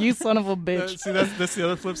like, you son of a bitch. See, that's the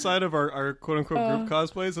other flip side of our quote unquote group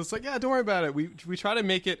cosplays. It's like, yeah, don't worry about it. We try to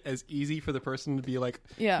make it as easy for the person to be like,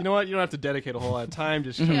 Yeah. you know what, you don't have to dedicate a whole lot of time.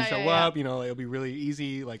 Just Yeah, show yeah. up. You know, it'll be really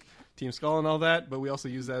easy, like Team Skull and all that. But we also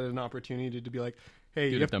use that as an opportunity to be like, hey, Do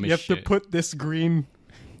you the have, dumbest you have to shit. put this green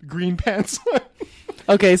pants on.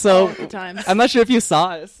 Okay, so All the times. I'm not sure if you saw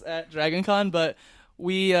us at Dragon Con, but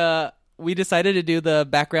we decided to do the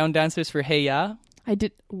background dancers for Hey Ya. I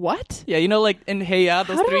did what? Yeah, you know, like in Hey Ya,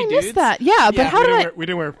 those How did 3 I dudes. miss that? Yeah, but Yeah, how did I? We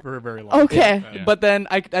didn't wear it for very long. Okay. Yeah. But then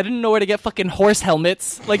I didn't know where to get fucking horse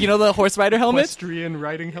helmets, like you know the horse rider helmets. Equestrian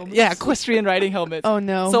riding helmets. Yeah, equestrian riding helmets. Oh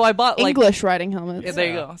no. So I bought like English riding helmets. yeah, there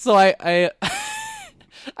you go. So I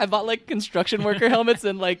I bought like construction worker helmets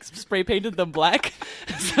and like spray painted them black.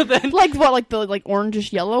 So then Like what? Like the like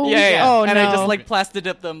orangish yellow? yeah. Oh and no. I just like plasti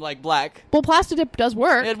dipped them like black. Well, Plastidip does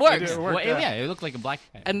work. It works. did work. Well, yeah, it looked like a black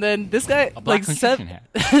hat. And then this guy, A black like Seb, construction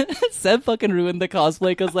hat. Seb fucking ruined the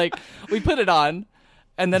cosplay because like we put it on,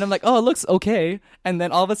 and then I'm like, oh, it looks okay. And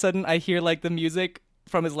then all of a sudden I hear like the music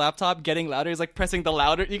from his laptop getting louder. He's like pressing the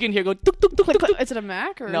louder. You can hear go tuk tuk tuk Click, tuk. click. Is it a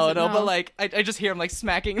Mac or No, is it no, but like I just hear him like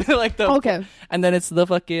smacking like the Okay. and then it's the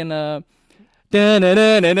fucking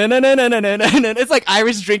it's like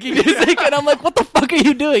Irish drinking music, and I'm like, what the fuck are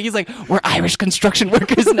you doing? He's like, we're Irish construction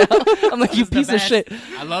workers now. I'm like, you piece of shit.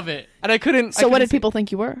 I love it. And I couldn't. So what did people think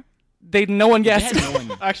you were? No one They guessed. had no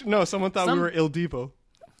one. Actually, no. Someone thought we were Il Divo.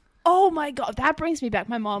 Oh my god, that brings me back.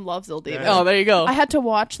 My mom loves Il Divo. Yeah. Oh, there you go. I had to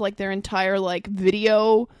watch like their entire like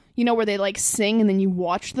video, you know, where they like sing and then you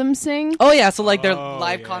watch them sing. Oh yeah, so like their Oh,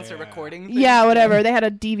 live yeah, concert yeah. recording. thing. Yeah, whatever. They had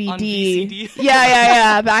a DVD. On VCD.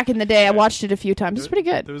 Yeah. Back in the day, I watched it a few times. It's pretty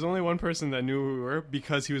good. There was only one person that knew who we were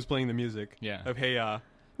because he was playing the music. Yeah. Of Hey Ya.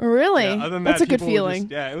 Really? Yeah, other than That's that, a good people were feeling.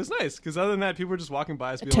 just- yeah, it was nice because other than that, people were just walking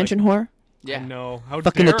by us. being Attention like, whore. Yeah. No, how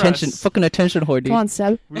Fucking dare attention. us? Fucking attention whore, dude. Come on,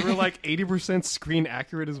 Seb. We were like 80% screen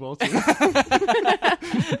accurate as well too.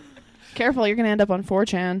 Careful, you're gonna end up on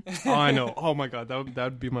 4chan. Oh, I know. Oh my god, that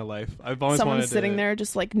would be my life. I've always wanted Someone's sitting to, there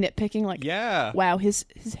just like nitpicking, like, Yeah. wow, his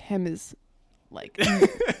hem is like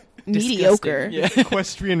mediocre. Yeah.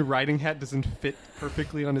 Equestrian riding hat doesn't fit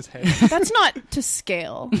perfectly on his head. That's not to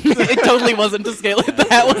scale. It totally wasn't to scale it. The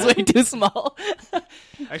hat was way too small.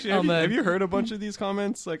 Actually, Oh, man. have you heard a bunch of these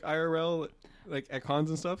comments like IRL, like at cons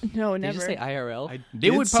and stuff? No, Did you never. just say IRL? I They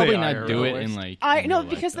did would say probably not IRL. do it in like. I in no, real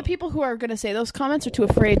life, because the though. people who are going to say those comments are too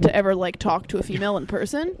afraid to ever like talk to a female in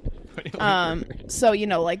person. So you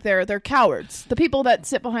know, like they're cowards. The people that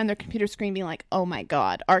sit behind their computer screen being like, "Oh my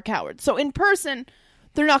god," are cowards. So in person,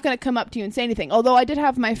 they're not going to come up to you and say anything. Although I did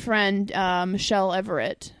have my friend Michelle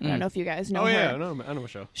Everett. I don't know if you guys know Oh her. yeah, I know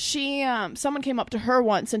Michelle. She someone came up to her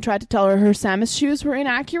once and tried to tell her Samus shoes were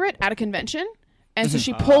inaccurate at a convention. And so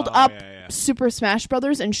she pulled Oh, up yeah. Super Smash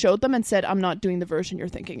Brothers and showed them and said, "I'm not doing the version you're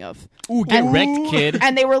thinking of." Ooh, get And- wrecked, kid.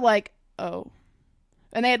 And they were like, "Oh."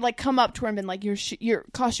 And they had like come up to her and been like, "Your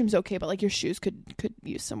costume's okay, but like your shoes could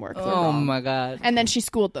use some work." They're Oh wrong." my god. And then she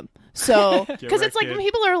schooled them. So because it's like wrecked, when kid.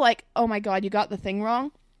 people are like, "Oh my god, you got the thing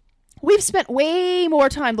wrong." We've spent way more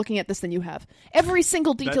time looking at this than you have. Every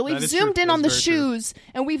single detail. that We've is zoomed true. in on the That's very true. shoes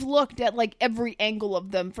and we've looked at like every angle of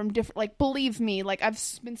them from different. Like, believe me, like I've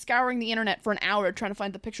been scouring the internet for an hour trying to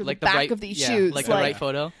find the picture of Like the the back right of these yeah, shoes. like the right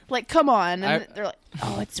photo. Like, come on. And I- they're like,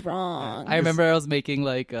 "Oh, it's wrong." I remember I was making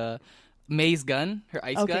like May's gun, her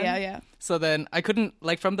ice Okay, gun. yeah. So then I couldn't,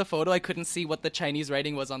 like, from the photo, I couldn't see what the Chinese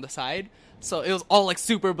writing was on the side. So it was all, like,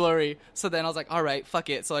 super blurry. So then I was like, all right, fuck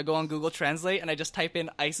it. So I go on Google Translate and I just type in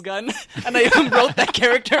ice gun. And I wrote that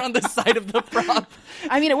character on the side of the prop.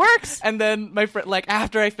 I mean, it works. And then my friend, like,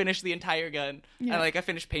 after I finished the entire gun, Yeah. and, like, I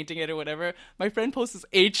finished painting it or whatever, my friend posts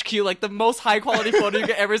this HQ, like, the most high-quality photo you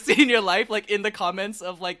could ever see in your life, like, in the comments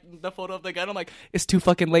of, like, the photo of the gun. I'm like, it's too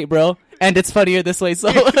fucking late, bro. And it's funnier this way,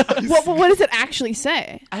 so... What does it actually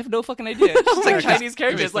say? I have no fucking idea. It's just like Chinese Maybe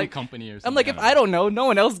characters. it's Like, some company or something. I'm like, if I don't know, no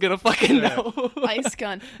one else is gonna fucking know. Ice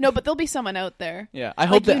gun. No, but there'll be someone out there. Yeah, I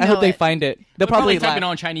hope you I hope know they it. find it. They'll probably probably type it laugh.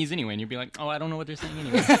 all in Chinese anyway, and you'll be like, oh, I don't know what they're saying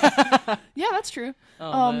anyway. Yeah, that's true.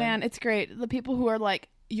 Oh man, it's great. The people who are like,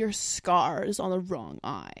 your scar is on the wrong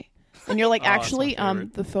eye, and you're like, Oh, that's my actually,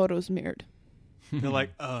 favorite. the photo's mirrored. They're like,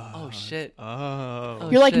 Oh shit. oh.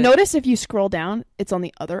 You're like, shit. notice if you scroll down, it's on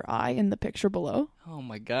the other eye in the picture below. Oh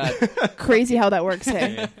my god. Crazy how that works.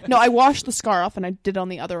 Hey, no, I washed the scar off and I did it on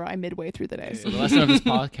the other eye midway through the day. So the lesson of this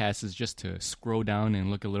podcast is just to scroll down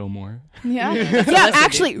and look a little more. Yeah, yeah. Lesson,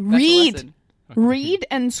 Actually, dude. That's a read, lesson. read,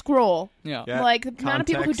 and scroll. Yeah. Yeah. Like the amount of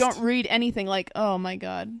people who Context. don't read anything. Like, oh my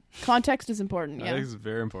god, context is important. I Yeah, think it's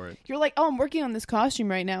very important. you're like, oh, I'm working on this costume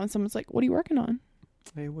right now, and someone's like, what are you working on?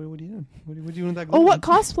 Hey, what are you doing? What are you doing with that? Oh, what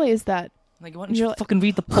cosplay is that? Like, why don't You're you like, fucking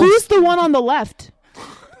read the post? Who's the one on the left?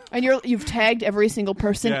 And you've tagged every single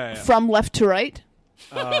person Yeah, yeah. from left to right.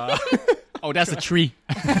 Oh, that's a tree.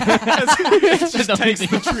 It just takes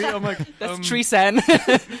the tree. I'm like, That's Tree-san.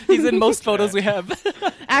 He's in most photos we have.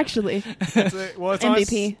 Actually, well, it's always,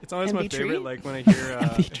 MVP. it's always my MV tree? favorite. Like when I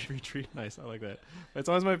hear tree. Nice, I like that. But it's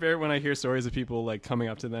always my favorite when I hear stories of people like coming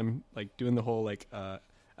up to them, like doing the whole like.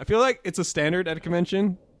 I feel like it's a standard at a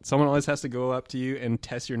convention. Someone always has to go up to you and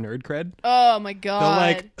test your nerd cred. oh my They're god,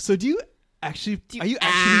 like, so do you actually? Do are you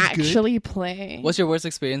actually good? play? What's your worst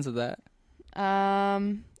experience of that?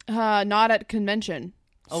 Not at convention.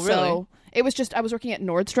 Oh, really? So it was just I was working at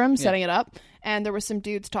Nordstrom setting it up, and there were some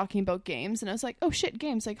dudes talking about games, and I was like, oh shit,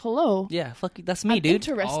 games! Like, hello, Yeah, fuck, that's me, I'm dude.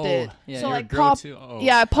 interested. Oh, yeah, so you're a like girl pop, too? Oh.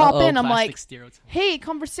 yeah, I pop Uh-oh, in. I'm Plastic like, stereotype. hey,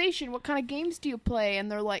 conversation. What kind of games do you play? And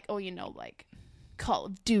they're like, oh, you know, like Call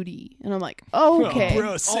of Duty, and I'm like, oh, okay.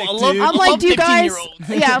 Bro, sick, I love- dude. I'm like, do you guys? 15-year-olds.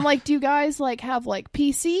 Yeah, I'm like, do you guys like have like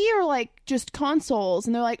PC or like just consoles?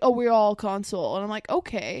 And they're like, oh, we're all console. And I'm like,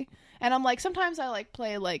 okay. And I'm like, sometimes I like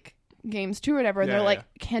play like games too or whatever. And Yeah, they're like, yeah.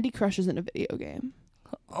 Candy Crush isn't a video game.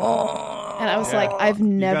 And I was Yeah. like, I've You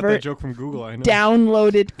got never that joke from Google. I know.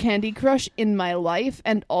 downloaded Candy Crush in my life,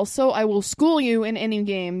 and also I will school you in any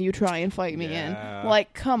game you try and fight me Yeah. in.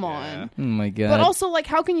 Like, come Yeah. on. Oh my god. But also, like,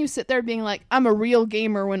 how can you sit there being like, I'm a real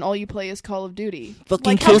gamer when all you play is Call of Duty? Fucking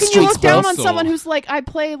Like, kill how can you streaks, look down bro. on someone who's like, I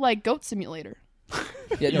play like Goat Simulator,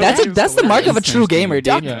 yeah, Yo, that's that's that's the mark of a true hilarious. gamer,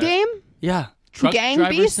 Duck dude. Yeah. Game, Yeah. Truck Gang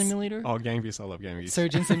driver Beast? simulator. Oh, Gang Beast. I love Gang Beast.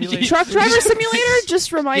 Surgeon simulator. Truck Driver Simulator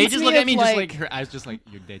just reminds They just me look of at me, like, just like her eyes, just like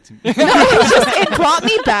you're dead to me. it brought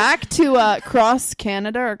me back to Cross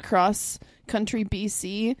Canada or Cross Country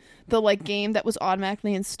BC, the like game that was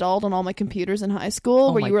automatically installed on all my computers in high school,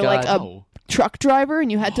 Oh where my you were like God. a Oh. truck driver and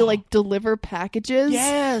you had to like deliver packages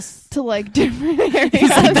Yes. to like different areas.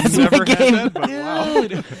 That's never my had game. that, but wow.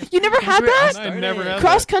 You never had that? I never had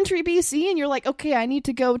Cross that. Country BC, and you're like, okay, I need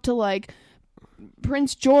to go to like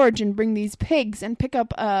Prince George and bring these pigs and pick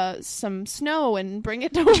up some snow and bring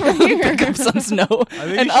it over here. Pick up some snow think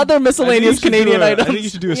and you should- other miscellaneous Canadian I items. think you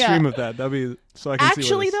should do a Yeah. stream of that. That'd be so I can see.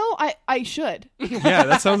 Actually, what though, I should. yeah,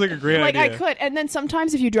 that sounds like a great Like idea. I could, and then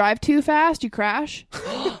sometimes if you drive too fast, you crash,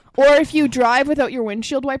 or if you drive without your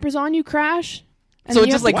windshield wipers on, you crash. And So then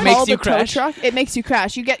it you just, have to like, makes call you the tow crash? Truck. It makes you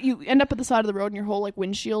crash. You end up at the side of the road, and your whole like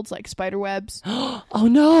windshield's like spider webs. Oh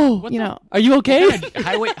no. you know, Are you okay?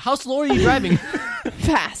 Highway. How slow are you driving?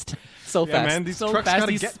 fast. So Yeah, fast. man, these So trucks fast,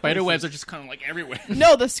 gotta these get spider places. webs are just kind of like everywhere.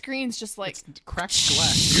 No, the screen's just like Cracked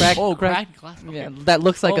glass. Crack, Oh, crack. cracked glass. Okay. Yeah, that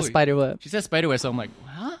looks like a Holy- spider web. She said spider web, so I'm like,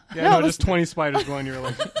 huh? Yeah, No, no, it was- just 20 spiders going. You're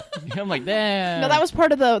like, I'm like, damn. no. That was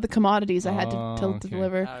part of the commodities I had to okay.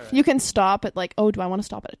 deliver. Alright. You can stop at like, oh, do I want to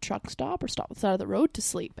stop at a truck stop or stop at the side of the road to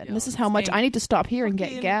sleep? And Yo, this is how much I need to stop here and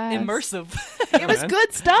get gas. Immersive. It was man.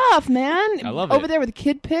 good stuff, man. I love Over it. there with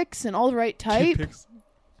kid picks and all the right type. picks.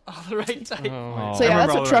 All the right type. Oh, So I yeah, remember that's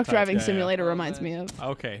all what the truck right types. driving Yeah, yeah. simulator Oh, reminds man. me of.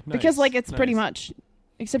 Okay, Because like it's pretty nice. much,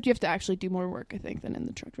 except you have to actually do more work, I think, than in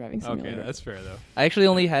the truck driving simulator. Okay, that's fair though. I actually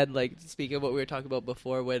only had like speaking of what we were talking about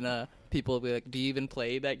before when people would be like, "Do you even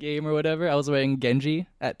play that game or whatever?" I was wearing Genji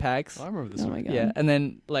at PAX. Oh, I remember this Oh one. my god. Yeah, and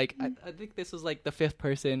then like I think this was like the fifth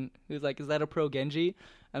person who's like, "Is that a pro Genji?"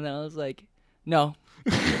 And then I was like, "No."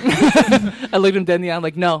 I looked him dead in the eye. I'm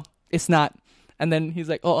like, "No, it's not." And then he's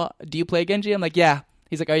like, "Oh, do you play Genji?" I'm like, "Yeah."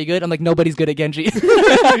 He's like, "Are you good?" I'm like, "Nobody's good at Genji." he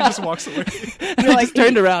just walks away. And I just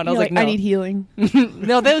turned around. I was You're like, "No." I need healing.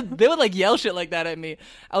 No, they would like yell shit like that at me.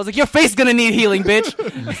 I was like, "Your face gonna need healing,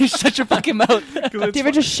 bitch." Shut your fucking mouth. Do you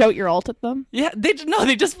ever just shout your alt at them? Yeah, they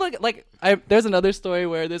just like there's another story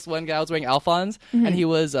where this one guy was wearing Alphonse and he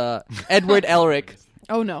was Edward Elric,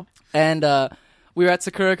 Oh no. and we were at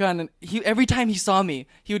SakuraCon, and every time he saw me,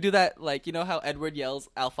 he would do that, like, you know how Edward yells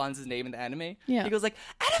Alphonse's name in the anime? Yeah. He goes like,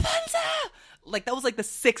 Alphonse! Like, that was like the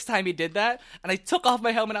 6th time he did that, and I took off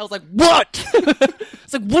my helmet, and I was like, what?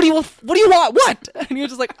 It's like, what do you want? What? And he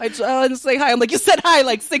was just like, I want to say hi. I'm like, you said hi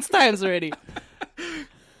like 6 times already.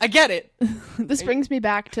 I get it. This brings me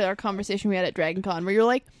back to our conversation we had at Dragon Con where you're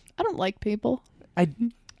like, I don't like people.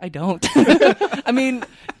 I don't. I mean,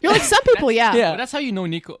 You're like, some people, yeah. yeah. But that's how you know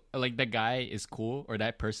Nico, like that guy is cool or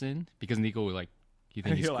that person, because Nico will like, you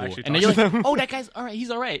think he's He'll cool, actually and then talk you're to like, them. oh, that guy's all right. He's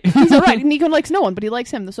all right. He's all right. Nico likes no one, but he likes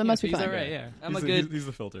him, so it must be he's fine. all right. Yeah. I'm He's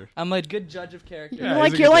the filter. I'm a good judge of character. Yeah, You're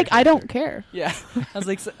he's like, a good I character. don't care. Yeah. I was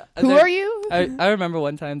like, Who are you? I remember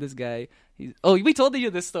one time this guy. We told you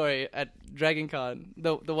this story at Dragon Con.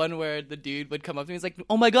 The one where the dude would come up to me. He's like,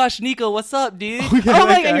 "Oh my gosh, Nico, what's up, dude? Oh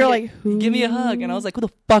my, and you're like, who? Give me a hug." And I was like, "Who the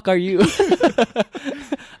fuck are you?"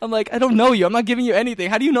 I'm like, "I don't know you. I'm not giving you anything.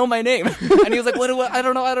 How do you know my name?" And he was like, "What? I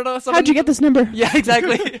don't know. How'd you get this number? Yeah,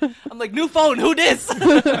 exactly. I'm like, "New phone. Who dis?"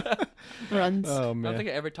 Runs. Oh I don't man. think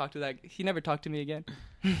I ever talked to that. He never talked to me again.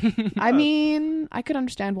 I mean, I could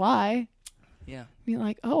understand why. Yeah. Be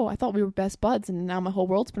like, oh, I thought we were best buds, and now my whole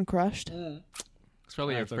world's been crushed. It's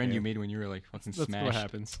probably a That's friend okay. you made when you were like fucking That's smashed. what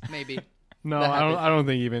happens. Maybe. No, That I don't. happened. I don't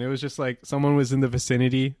think even. It was just like someone was in the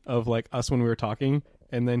vicinity of like us when we were talking,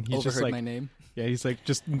 and then he's Overheard just like, my name. yeah, he's like,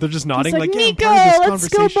 they're just nodding, It's like, yeah, I'm Nico, part of let's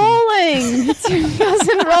this go conversation. bowling. It's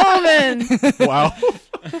your cousin Roman. Wow.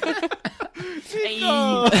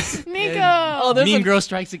 Nico. Oh, there's Mean a- Girl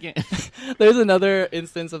strikes again. There's another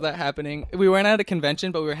instance of that happening. We weren't at a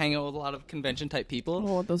convention, but we were hanging out with a lot of convention type people.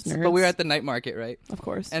 Oh, those nerds. But we were at the night market, right? Of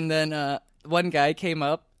course. And then one guy came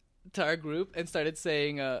up to our group and started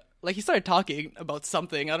saying, like, he started talking about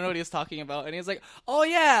something. I don't know what he was talking about. And he was like, "Oh,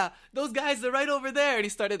 yeah, those guys, they're right over there." And he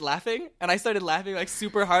started laughing. And I started laughing, like,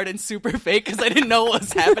 super hard and super fake because I didn't know what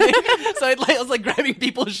was happening. So I was, like, grabbing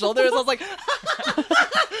people's shoulders. I was like,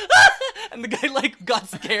 and the guy, like, got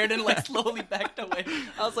scared and, like, slowly backed away.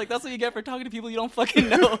 I was like, that's what you get for talking to people you don't fucking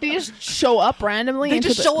know. Did you just show up randomly? They into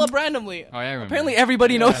just the- show up randomly. Oh, yeah, I remember. Apparently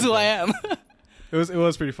everybody knows who I am. It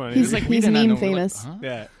was pretty funny. He's It was like, like, he's did not meme know. We're like, famous. huh?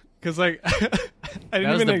 yeah, because like I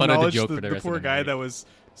didn't was even the butt of the acknowledge joke the, for the the rest poor of the guy night. that was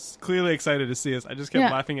clearly excited to see us. I just kept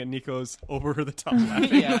Yeah. laughing at Nico's over the top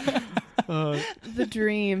laughing. Yeah. The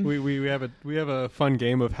dream. We have a fun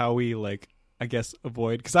game of how we like, I guess,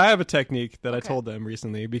 avoid, because I have a technique that I told them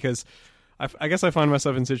recently, because I guess I find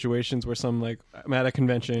myself in situations where I'm at a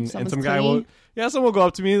convention and Someone's some guy clingy. someone will go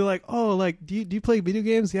up to me, they're like, "Oh, like do you play video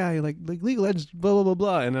games?" "Yeah, like League of Legends, blah blah blah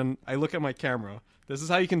blah." And then I look at my camera. This is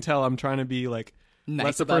how you can tell I'm trying to be like, Nice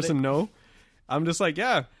let the about person it. know. I'm just like,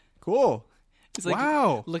 "Yeah, cool, It's like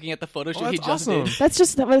wow, looking at the photo shoot oh, he that's just awesome." did. That's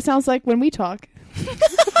just what it sounds like when we talk.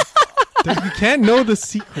 You can't know the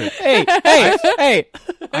secret. Hey!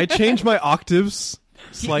 I change my octaves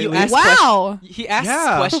slightly. asked- Wow. He asks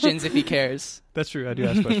Yeah. questions if he cares. That's true. I do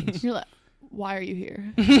ask questions. You're like, why are you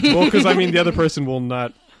here? Well, because I mean, the other person will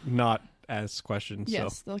not ask questions.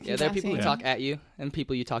 Yes. So They'll keep Yeah, there are people who asking. talk at you and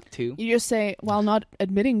people you talk to. You just say, while not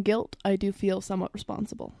admitting guilt, I do feel somewhat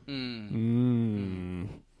responsible. Mm.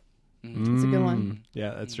 It's a good one.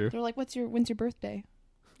 Yeah, that's true. They're like, when's your birthday?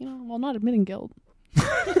 You know, while not admitting guilt.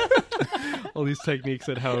 All these techniques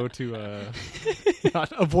at how to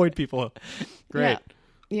not avoid people. Great.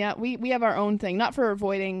 Yeah, we have our own thing, not for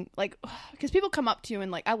avoiding, like, because people come up to you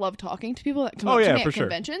and, like, I love talking to people that come Oh, up to yeah, me for at sure.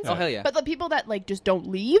 conventions. Oh, hell yeah. But the people that, like, just don't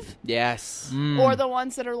leave, Yes. or the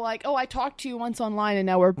ones that are like, oh, I talked to you once online and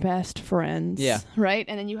now we're best friends. Yeah. Right?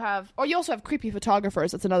 And then you also have creepy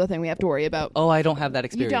photographers. That's another thing we have to worry about. Oh, I don't have that You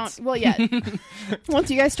experience. don't. Well, yeah. Once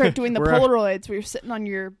you guys start doing the We're- Polaroids where you're sitting on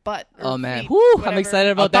your butt. Or Oh, man. feet, Woo, I'm whatever. excited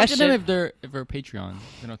I'll about talk that to shit. them if they're Patreon.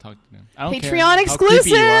 Then I'll talk to them. I don't care Patreon how exclusive. creepy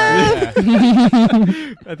you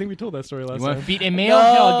are. Yeah. I think we told that story last You want time. feet and mail?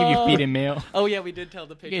 Hell, I'll give you feet and mail. Oh, yeah, we did tell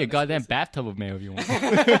the patron. Get a goddamn bathtub of mail if you want.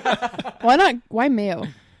 Why not? Why mayo?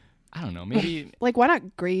 I don't know. Maybe Like, why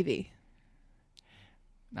not gravy?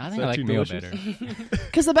 I Is think that I like too mail delicious? better.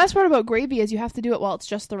 Because the best part about gravy is you have to do it while it's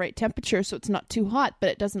just the right temperature, so it's not too hot, but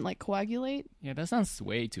it doesn't like coagulate. Yeah, that sounds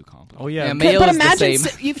way too complicated. Oh yeah. Yeah, mayo but is the imagine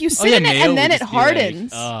same. if you Oh, sit yeah, in it mayo and then would it just be like,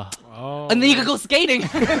 hardens. Oh. And then you could go skating.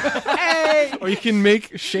 Hey! Or you can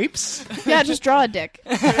make shapes. Yeah, just draw a dick.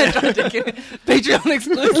 Patreon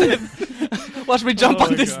exclusive. Watch me jump Oh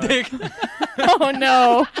on my this God. dick. Oh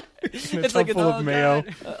no! It's like full of mayo.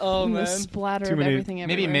 Oh, The man. splatter Too of many- everything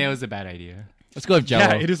everywhere. Maybe mayo is a bad idea. Let's go with Jello.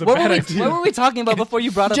 Yeah, it is a What bad were, we, idea. what were we talking about before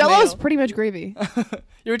you brought up Jello's mayo? pretty much gravy.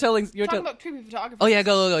 You were telling. Talking about creepy photographers. Oh, yeah,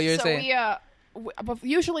 go. You were So saying. but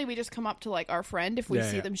usually we just come up to like our friend if we Yeah,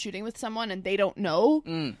 see yeah. them shooting with someone and they don't know,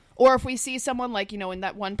 or if we see someone like, you know, and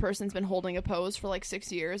that one person's been holding a pose for like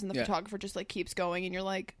 6 years and the Yeah. photographer just like keeps going and you're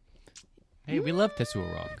like, Hey, we love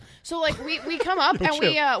Tetsuo Rock. so like we come up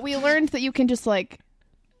and we learned that you can just like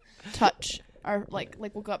touch our like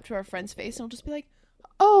we'll go up to our friend's face and we'll just be like,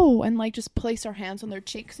 oh, and like just place our hands on their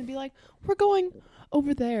cheeks and be like, we're going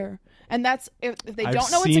over there. And that's if they I've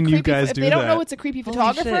don't know it's a seen you creepy guys if do they don't know that. it's a creepy Holy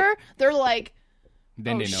photographer, they're like,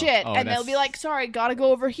 Then oh they know. shit, Oh, and they'll be like, sorry, gotta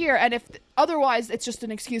go over here. And if otherwise it's just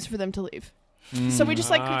an excuse for them to leave. So we just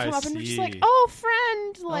like I come up and we're just like, see. oh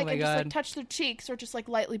friend, like my and just like God. touch their cheeks or just like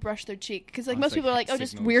lightly brush their cheek because like Oh, most it's people are like like, oh,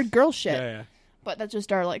 just signals. weird girl shit. Yeah. But that's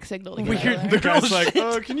just our like signal to get Weird out of The there. guy's like,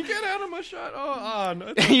 oh, can you get out of my shot?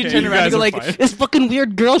 No, it's You okay. turn around and guys go are like, fine. it's fucking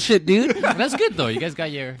weird girl shit, dude. That's good though. You guys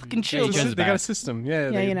got your fucking chill, They got a system. Yeah,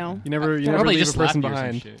 Yeah, you know. You never Probably leave just a person slapped you or some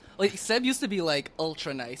behind. shit. Like Seb used to be like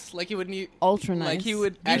ultra nice. Like he would Ultra nice. Like he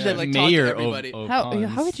would You're actually the like talk to mayor everybody. of How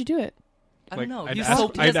cons. would you do it? I don't know. I'd He's ask,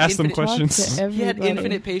 so- he I'd has ask them infinite- questions. To He had everybody.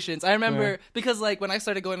 infinite patience. I remember because like when I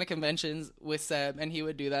started going to conventions with Seb and he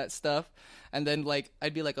would do that stuff, and then like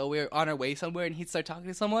I'd be like, oh, we're on our way somewhere, and he'd start talking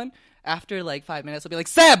to someone. After like 5 minutes, I'd be like,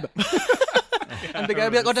 Seb, and the guy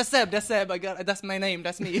would be like, oh, that's Seb, that's my name,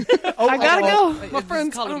 that's me. I gotta go. Like, My it's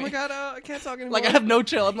friends. calling Oh me. my god, I can't talk anymore. Like I have no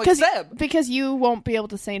chill. I'm like Seb. Because you won't be able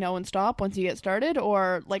to say no and stop once you get started,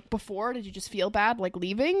 or like before, did you just feel bad like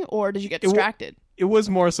leaving, or did you get distracted? It was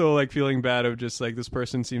more so like feeling bad of just like this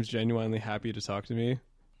person seems genuinely happy to talk to me.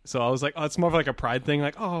 So I was like, oh, it's more of like a pride thing,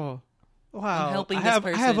 like, oh, wow, I'm helping I this have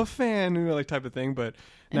person. a fan, you know, like type of thing. But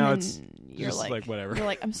now And it's then you're just like whatever. You're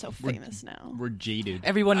like, I'm so famous now. We're jaded.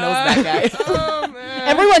 Everyone knows that guy. Oh man.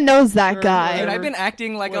 Everyone knows that guy. Dude, I've been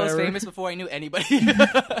acting like I was Whatever. famous before I knew anybody.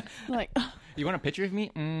 Like, You want a picture of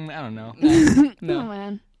me? I don't know. oh no,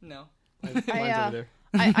 man. no. Mine's I, over there.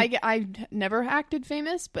 I never acted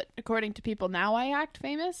famous, but according to people now, I act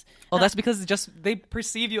famous. Oh, that's because just they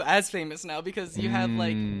perceive you as famous now because you have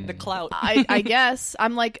like the clout. I guess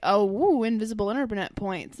I'm like, oh, woo, invisible internet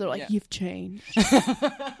points. They're like, Yeah. you've changed.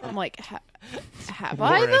 I'm like, have More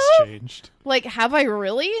I has though? changed. Like, have I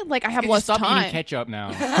really? Like, I have less Stop time. eating ketchup now.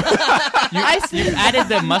 I You've added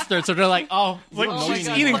the mustard, so they're like, oh, Like we don't know she's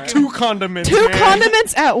you eating anymore. 2 condiments. two man.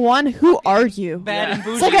 condiments at one. Who are you? Bad and It's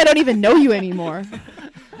bougie. like I don't even know you anymore.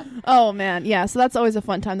 Oh man, yeah. So that's always a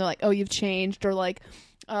fun time. They're like, oh, you've changed, or like,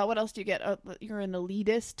 what else do you get? You're an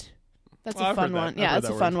elitist. That's Well, a I've fun heard that. one. I've Yeah, heard that's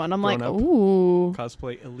a that fun word one. I'm like, growing up. ooh,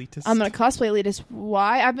 Cosplay elitist. I'm gonna cosplay elitist.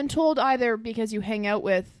 Why? I've been told either because you hang out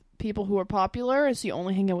with people who are popular, so you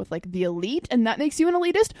only hang out with like the elite, and that makes you an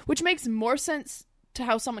elitist, which makes more sense to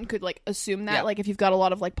how someone could like assume that. Yeah. Like if you've got a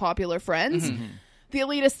lot of like popular friends. Mm-hmm. The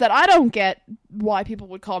elitist that I don't get why people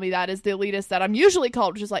would call me that is the elitist that I'm usually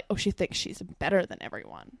called, which is like, oh, she thinks she's better than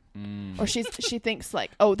everyone, or she thinks like,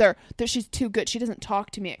 oh, she's too good. She doesn't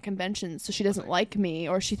talk to me at conventions, so she doesn't like me,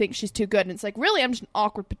 or she thinks she's too good. And it's like, really, I'm just an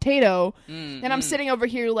awkward potato, and I'm sitting over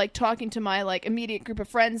here like talking to my like immediate group of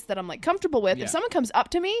friends that I'm like comfortable with. Yeah. If someone comes up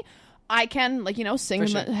to me, I can like sing For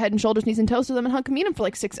them sure. head and shoulders, knees and toes to them, and hug and meet them for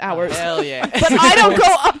like 6 hours. Hell yeah. But I don't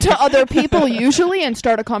go up to other people usually and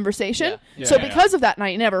start a conversation. Yeah. So Yeah. because of that, and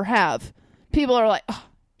I never have, people are like, oh,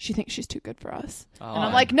 she thinks she's too good for us. Oh, And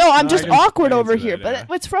I'm like, no, I'm No, just I can- awkward I can over see here. that, But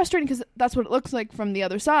yeah. it's frustrating because that's what it looks like from the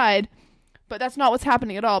other side. But that's not what's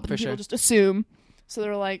happening at all. But For then people sure. just assume. So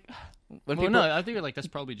they're like, when Well, people, no, I think like that's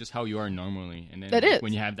probably just how you are normally, and then That like, is.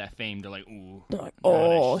 when you have that fame, they're like, ooh,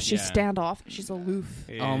 oh, gosh, she's yeah. standoff. She's aloof.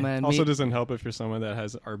 Yeah. Oh, man, Also me- doesn't help if you're someone that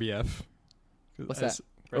has RBF. What's As- that?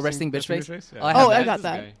 A resting bitch face? Yeah. Oh, I Oh, have I that. got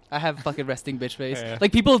that. I have fucking resting bitch face. Yeah.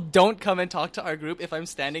 Like people don't come and talk to our group if I'm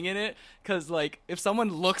standing in it, because like if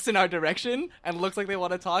someone looks in our direction and looks like they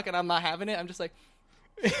want to talk and I'm not having it, I'm just like,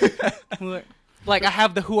 like I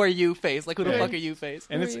have the who are you face, like who the Right. fuck are you face.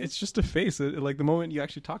 And Who are you? it's just a face. Like the moment you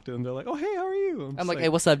actually talk to them, they're like, "Oh, hey, how are you?" I'm just like, hey,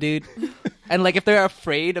 what's up, dude? And like if they're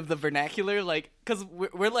afraid of the vernacular, like because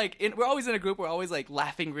we're like we're always in a group, we're always like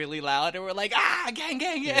laughing really loud, and we're like gang,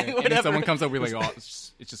 gang, And whatever. then someone comes over, we're like, oh,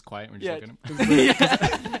 it's just quiet. We're just Yeah. looking at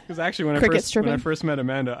him. Because actually, when Crickets I chirping. first met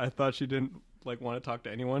Amanda, I thought she didn't like want to talk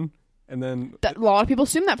to anyone, and then That, a lot of people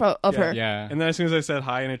assume that of her. Yeah. and then as soon as I said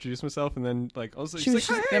hi and introduced myself, and then like also She she's was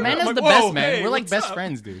like, just- "Hey," Amanda's I'm the like, best, "Whoa, man. hey, We're like what's best up?"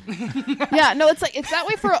 friends, dude. Yeah, no, it's like it's that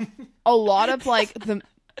way for a lot of like the.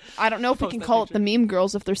 I don't know if we Post can that call picture. it the meme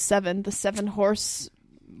girls if there's the 7 horse.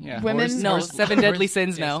 Yeah, Women- No, 7 deadly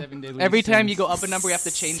sins yeah, now. 7 deadly Every time sins. you go up a number, you have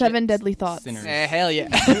to change 7 it. deadly thoughts. Sinners. Hell yeah.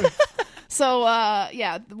 So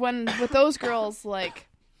yeah, when with those girls, like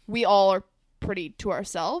we all are pretty to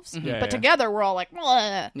ourselves. Yeah, But yeah. together, we're all like,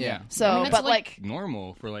 "Bleh." Yeah. So, I mean, that's but like,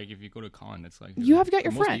 normal for like if you go to con, that's like You have got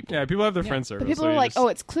your for most friend. people. Yeah, people have their friend circles. but people so are you like, just- oh,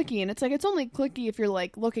 it's cliquey, and it's like it's only cliquey if you're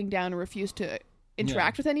like looking down and refuse to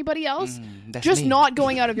interact with anybody else. That's Just me. not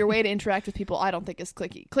going out of your way to interact with people, I don't think is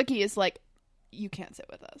cliquey. Cliquey is like, you can't sit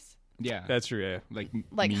with us. Yeah, That's true. Yeah. like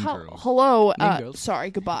Like, mean girls. hello, Girls. sorry,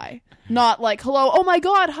 goodbye. Not like, hello, oh my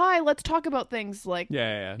god, hi, let's talk about things. Like, Yeah,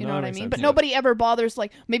 yeah, yeah. you No, know that what I makes mean? sense. But Yeah. nobody ever bothers,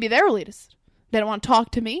 like, maybe they're elitist. They don't want to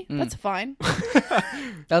talk to me. That's fine. That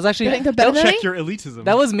was actually You think they're better than me? Check your elitism.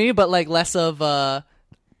 that was me, but like less of I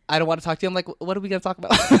don't want to talk to you. I'm like, what are we gonna talk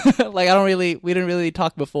about? Like we didn't really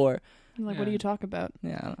talk before. I'm like, what do you talk about?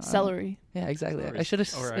 Yeah, I don't- Celery. Yeah, exactly. Celery. I should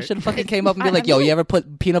have Alright. I should have fucking came up and be I like, yo, mean- you ever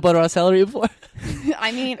put peanut butter on celery before?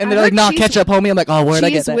 I mean, And I they're like, heard nah, cheese- ketchup, homie. I'm like, oh, where'd I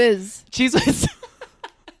get Cheese that? whiz. Cheese whiz.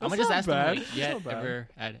 I'm gonna That's just not ask them bad. like, That's yeah, not bad. ever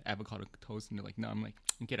had avocado toast? And they're like, no. I'm like,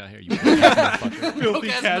 get out of here, you motherfucker. Filthy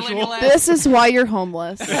casual. This is why you're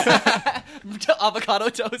homeless. Avocado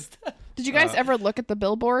toast. Did you guys ever look at the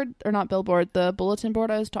billboard, or not billboard, the bulletin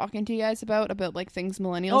board I was talking to you guys about like things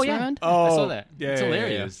millennials Oh, yeah. ruined? Oh, I saw that. Yeah, It's yeah, yeah,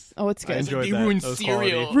 hilarious. Oh, it's I good. enjoyed They that. ruined That was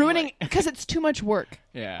cereal. quality. Ruining because it's too much work.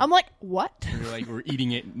 Yeah. I'm like, what? We're like we're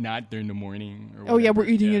eating it not during the morning. Or Oh yeah, we're whatever.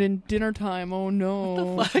 eating Yeah. it in dinner time. Oh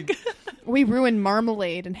no. We ruined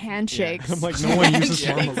marmalade and handshakes. I'm like, no one uses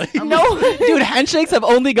marmalade. no, Dude, handshakes have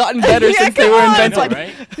only gotten better Yeah, since they come were on. I invented. know, like-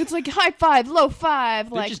 right? it's like high five, low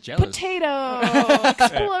five, like just jealous. potato,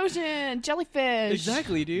 explosion, jellyfish.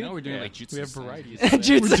 Exactly, dude. Now we're doing like jutsu. We have style. varieties.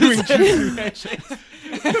 Jutsu. We're doing jutsu handshakes.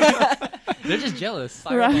 They're just jealous.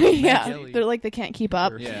 Right? Yeah, jelly. they're like they can't keep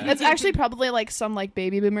up. Yeah. That's actually probably like some like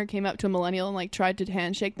baby boomer came up to a millennial and like tried to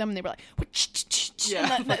handshake them, and they were like, Yeah, and,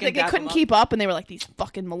 fucking like, they dap couldn't them up. keep up, and they were like, these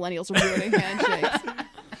fucking millennials are ruining handshakes.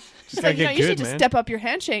 Just gotta like, you get should good, just man. step up your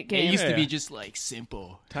handshake It game. used to Yeah. be just like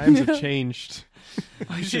simple. Times have changed.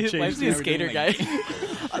 We should change Life's the a skater guy.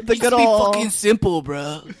 The good old simple,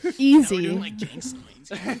 bro. easy. like gang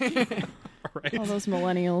signs. right? All those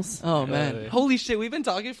millennials. Oh man, Uh, holy shit! We've been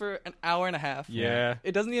talking for an hour and a half. Yeah,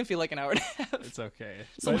 It doesn't even feel like an hour and a half. it's okay.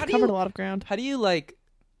 So But- how do Covered you a lot of ground. how do you like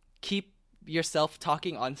keep yourself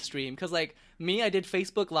talking on stream? Because like me, I did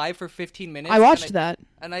Facebook Live for 15 minutes. I watched and that.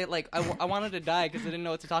 and I like I wanted to die because I didn't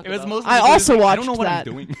know what to talk It was about. mostly I because also I don't watched know what that.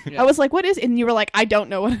 I'm doing. Yeah. I was like, "What is?" And you were like, "I don't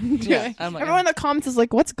know what I'm doing." Yeah, I'm like, Everyone in the comments is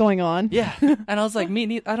like, "What's going on?" yeah, and I was like, me,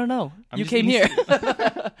 neither, I don't know. I'm You just came here.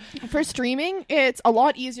 For streaming, it's a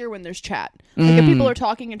lot easier when there's chat. Like if people are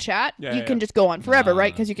talking in chat, Yeah, you yeah. can just go on forever,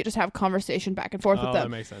 right? Because you can just have conversation back and forth Oh, with that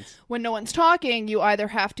them. makes sense. When no one's talking, you either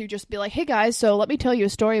have to just be like, "Hey guys, so let me tell you a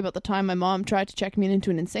story about the time my mom tried to check me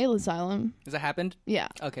into an insane asylum." Has that happened? Yeah.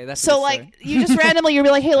 Okay, that's a So good like story. you just randomly you'll be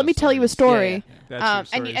like, "Hey, let me tell you a story." Yeah,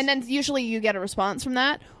 That's And your stories. then usually you get a response from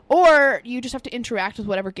that, or you just have to interact with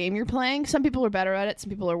whatever game you're playing. Some people are better at it, some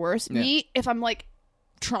people are worse. Yeah. Me, if I'm like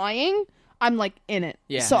trying, I'm like in it.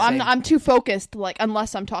 Yeah, So same. I'm too focused, like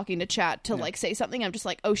unless I'm talking to chat to like say something, I'm just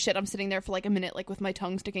like, oh shit, I'm sitting there for like a minute, like with my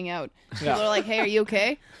tongue sticking out. People are like, hey, are you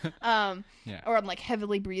okay? Yeah. Or I'm like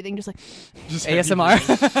heavily breathing, just like. Just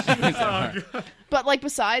ASMR. But like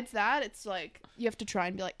besides that, it's like you have to try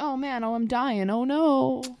and be like, oh man, oh I'm dying, oh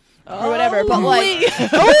no, or whatever. But like,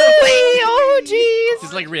 oh jeez.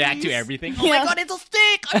 Just like react to everything. Oh my god, it's a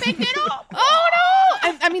stick! I picked it up! Oh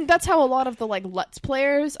no! I mean, that's how a lot of the like Let's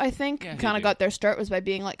Players, I think, Yeah, they kind of do. got their start was by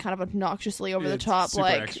being like kind of obnoxiously over the It's top, super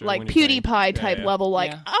like extra like when you're playing. PewDiePie type Yeah. level,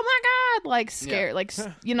 like Yeah. oh my god, like scared, like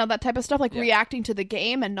you know that type of stuff, like reacting to the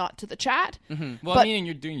game and not to the chat. Well, But- I mean,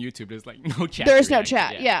 you're doing YouTube. There's like no chat. There's to no react to,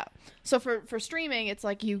 chat, yeah. So for streaming, it's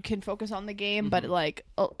like you can focus on the game, but like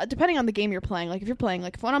depending on the game you're playing, like if you're playing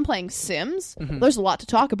like when I'm playing Sims, there's a lot to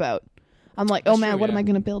talk about. I'm like, oh That's man, true, what am yeah. I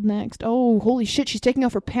gonna build next? Oh, holy shit, she's taking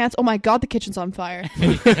off her pants. Oh my god, the kitchen's on fire.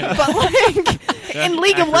 But like in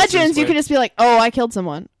League of Accurate Legends, you Sims can just be like, oh, I killed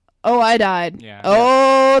someone. Oh, I died. Yeah.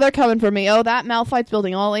 Oh, they're coming for me. Oh, that Malphite's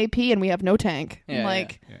building all AP and we have no tank. Yeah,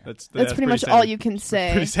 like Yeah. that's pretty much all standard- you can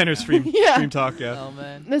say. Pretty standard stream Yeah. stream talk. Yeah. Oh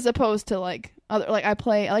man. As opposed to like other, like I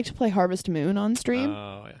like to play Harvest Moon on stream.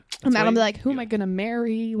 Oh yeah. And Matt why will be you- like, who am I gonna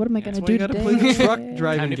marry? What am I gonna That's why do you gotta today? play the truck Time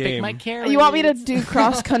driving to pick game. my carrots. You want me to do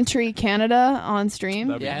cross country Canada on stream?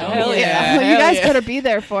 That'd be Yeah, dope. hell yeah. You hell guys yeah. better be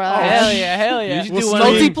there for that. Hell yeah, hell yeah. You should do one-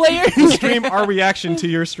 multiplayer. We'll stream our reaction to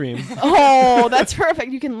your stream. Oh, that's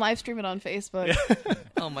perfect. You can live stream it on Facebook.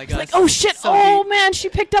 Oh my god. Like, oh shit! So oh deep. man, she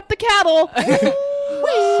picked up the cattle.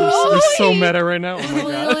 We're so meta right now. Oh my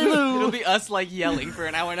god. It'll be us like yelling for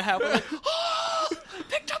an hour and a half. We're like, oh,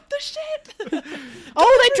 picked up the shit.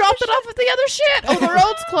 Oh, they dropped it off with the other shit. Oh, the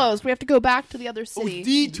road's closed. We have to go back to the other city.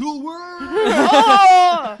 Detour.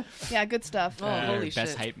 Oh, yeah, good stuff. Oh, holy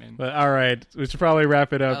Best shit. hype man. But all right, we should probably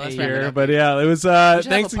wrap it up let's wrap it here. up. But yeah, it was. should have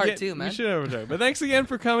Thanks a part again. two, man. We should have a part. But thanks again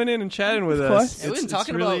for coming in and chatting with course. us. Yeah, we've been It's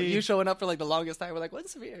talking really- about you showing up for like the longest time. We're like,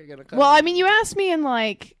 when's Severe gonna come? Well, I mean, you asked me in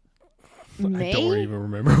like I don't May, even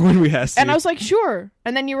remember when we asked and you. I was like, sure.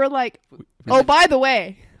 And then you were like, oh, by the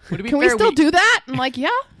way, Would it be can we fair, still do that? I'm like, yeah.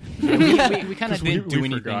 we kind of We didn't do forgot,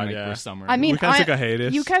 anything like yeah. for summer. I mean, we kind of took a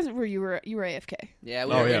hiatus. you guys were you were AFK. yeah,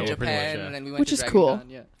 we Oh, were yeah, in well, pretty much, Japan, yeah. and then we went Which to is Dragon cool. Con,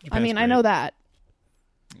 yeah. I Japan's mean, I great. know that.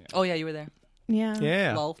 Oh yeah, you were there. Yeah.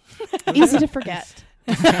 Yeah. Lol. Easy to forget.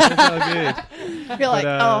 That's all good. You're like,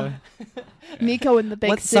 But, oh, Nico in the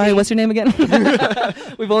big city. Sorry, what's your name again?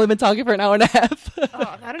 We've only been talking for an hour and a half.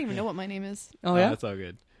 Oh, I don't even know what my name is. Oh yeah. That's all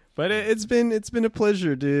good. But it's been a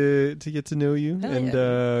pleasure to get to know you, Hell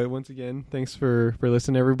and once again, thanks for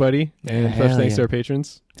listening, everybody, and Hell special thanks yeah. to our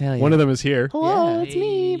patrons. Hell yeah. One of them is here. Hello, Yeah. it's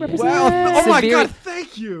me. Hey. Represent. Oh my Severe- god,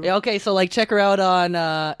 thank you. Yeah, okay, so like check her out on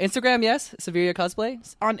Instagram, yes, Severia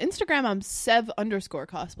Cosplay. On Instagram, I'm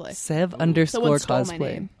Sev_cosplay. Sev Someone stole my _cosplay.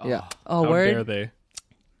 name. Yeah. Oh, How dare word. they?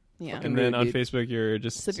 Yeah. And then on rude, Facebook, you're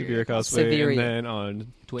just Severia Severia Cosplay, Severia. and then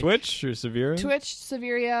on Twitch, you're Severia. Twitch,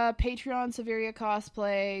 Severia. Patreon, Severia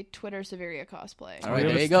Cosplay. Twitter, Severia Cosplay. All right,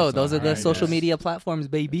 Yeah, there you go. that's Those are the alright, social yes. media platforms,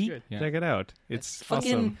 baby. Good. Yeah. Check it out. It's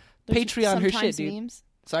Fucking awesome. There's Patreon her shit, sometimes dude. memes.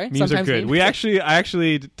 Sorry, Memes are Sometimes good. memes. I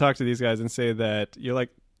actually talked to these guys and say that you're like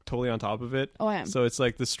totally on top of it. Oh, I am. So it's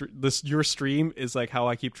like your stream is like how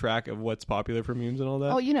I keep track of what's popular for memes and all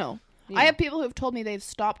that. Oh, you know. I have people who have told me they've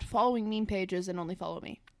stopped following meme pages and only follow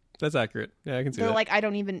me. That's accurate. Yeah, I can see They're that. like, I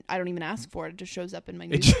don't even ask for it. It just shows up in my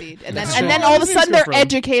It newsfeed, and then That's and true. then all of a Where do sudden these they're come from?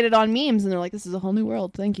 educated on memes, and they're like, this is a whole new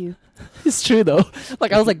world. Thank you. It's true though.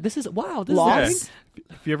 Like I was like, this is wow. This Lost? is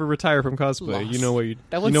If you ever retire from cosplay, Lost. you know what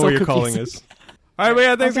That you one's know so what your calling confusing. is. All right, but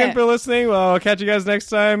yeah, thanks Okay. again for listening. Well, I'll catch you guys next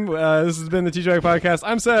time. This has been the TJ Podcast.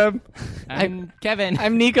 I'm Seb. I'm Kevin.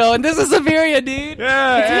 I'm Nico, and this is Severia, dude.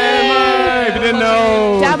 Yeah, and if you didn't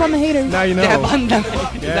know, Dab on the haters. now you know. Dab on them.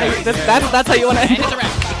 Yeah. That's how you want to end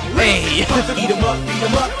it. Hey, eat 'em up,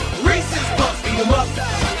 Reese's Puffs, eat 'em up,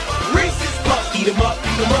 Reese's Puffs, eat 'em up,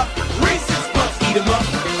 Reese's Puffs, eat 'em up,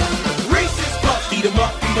 Reese's Puffs, eat 'em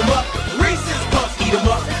up,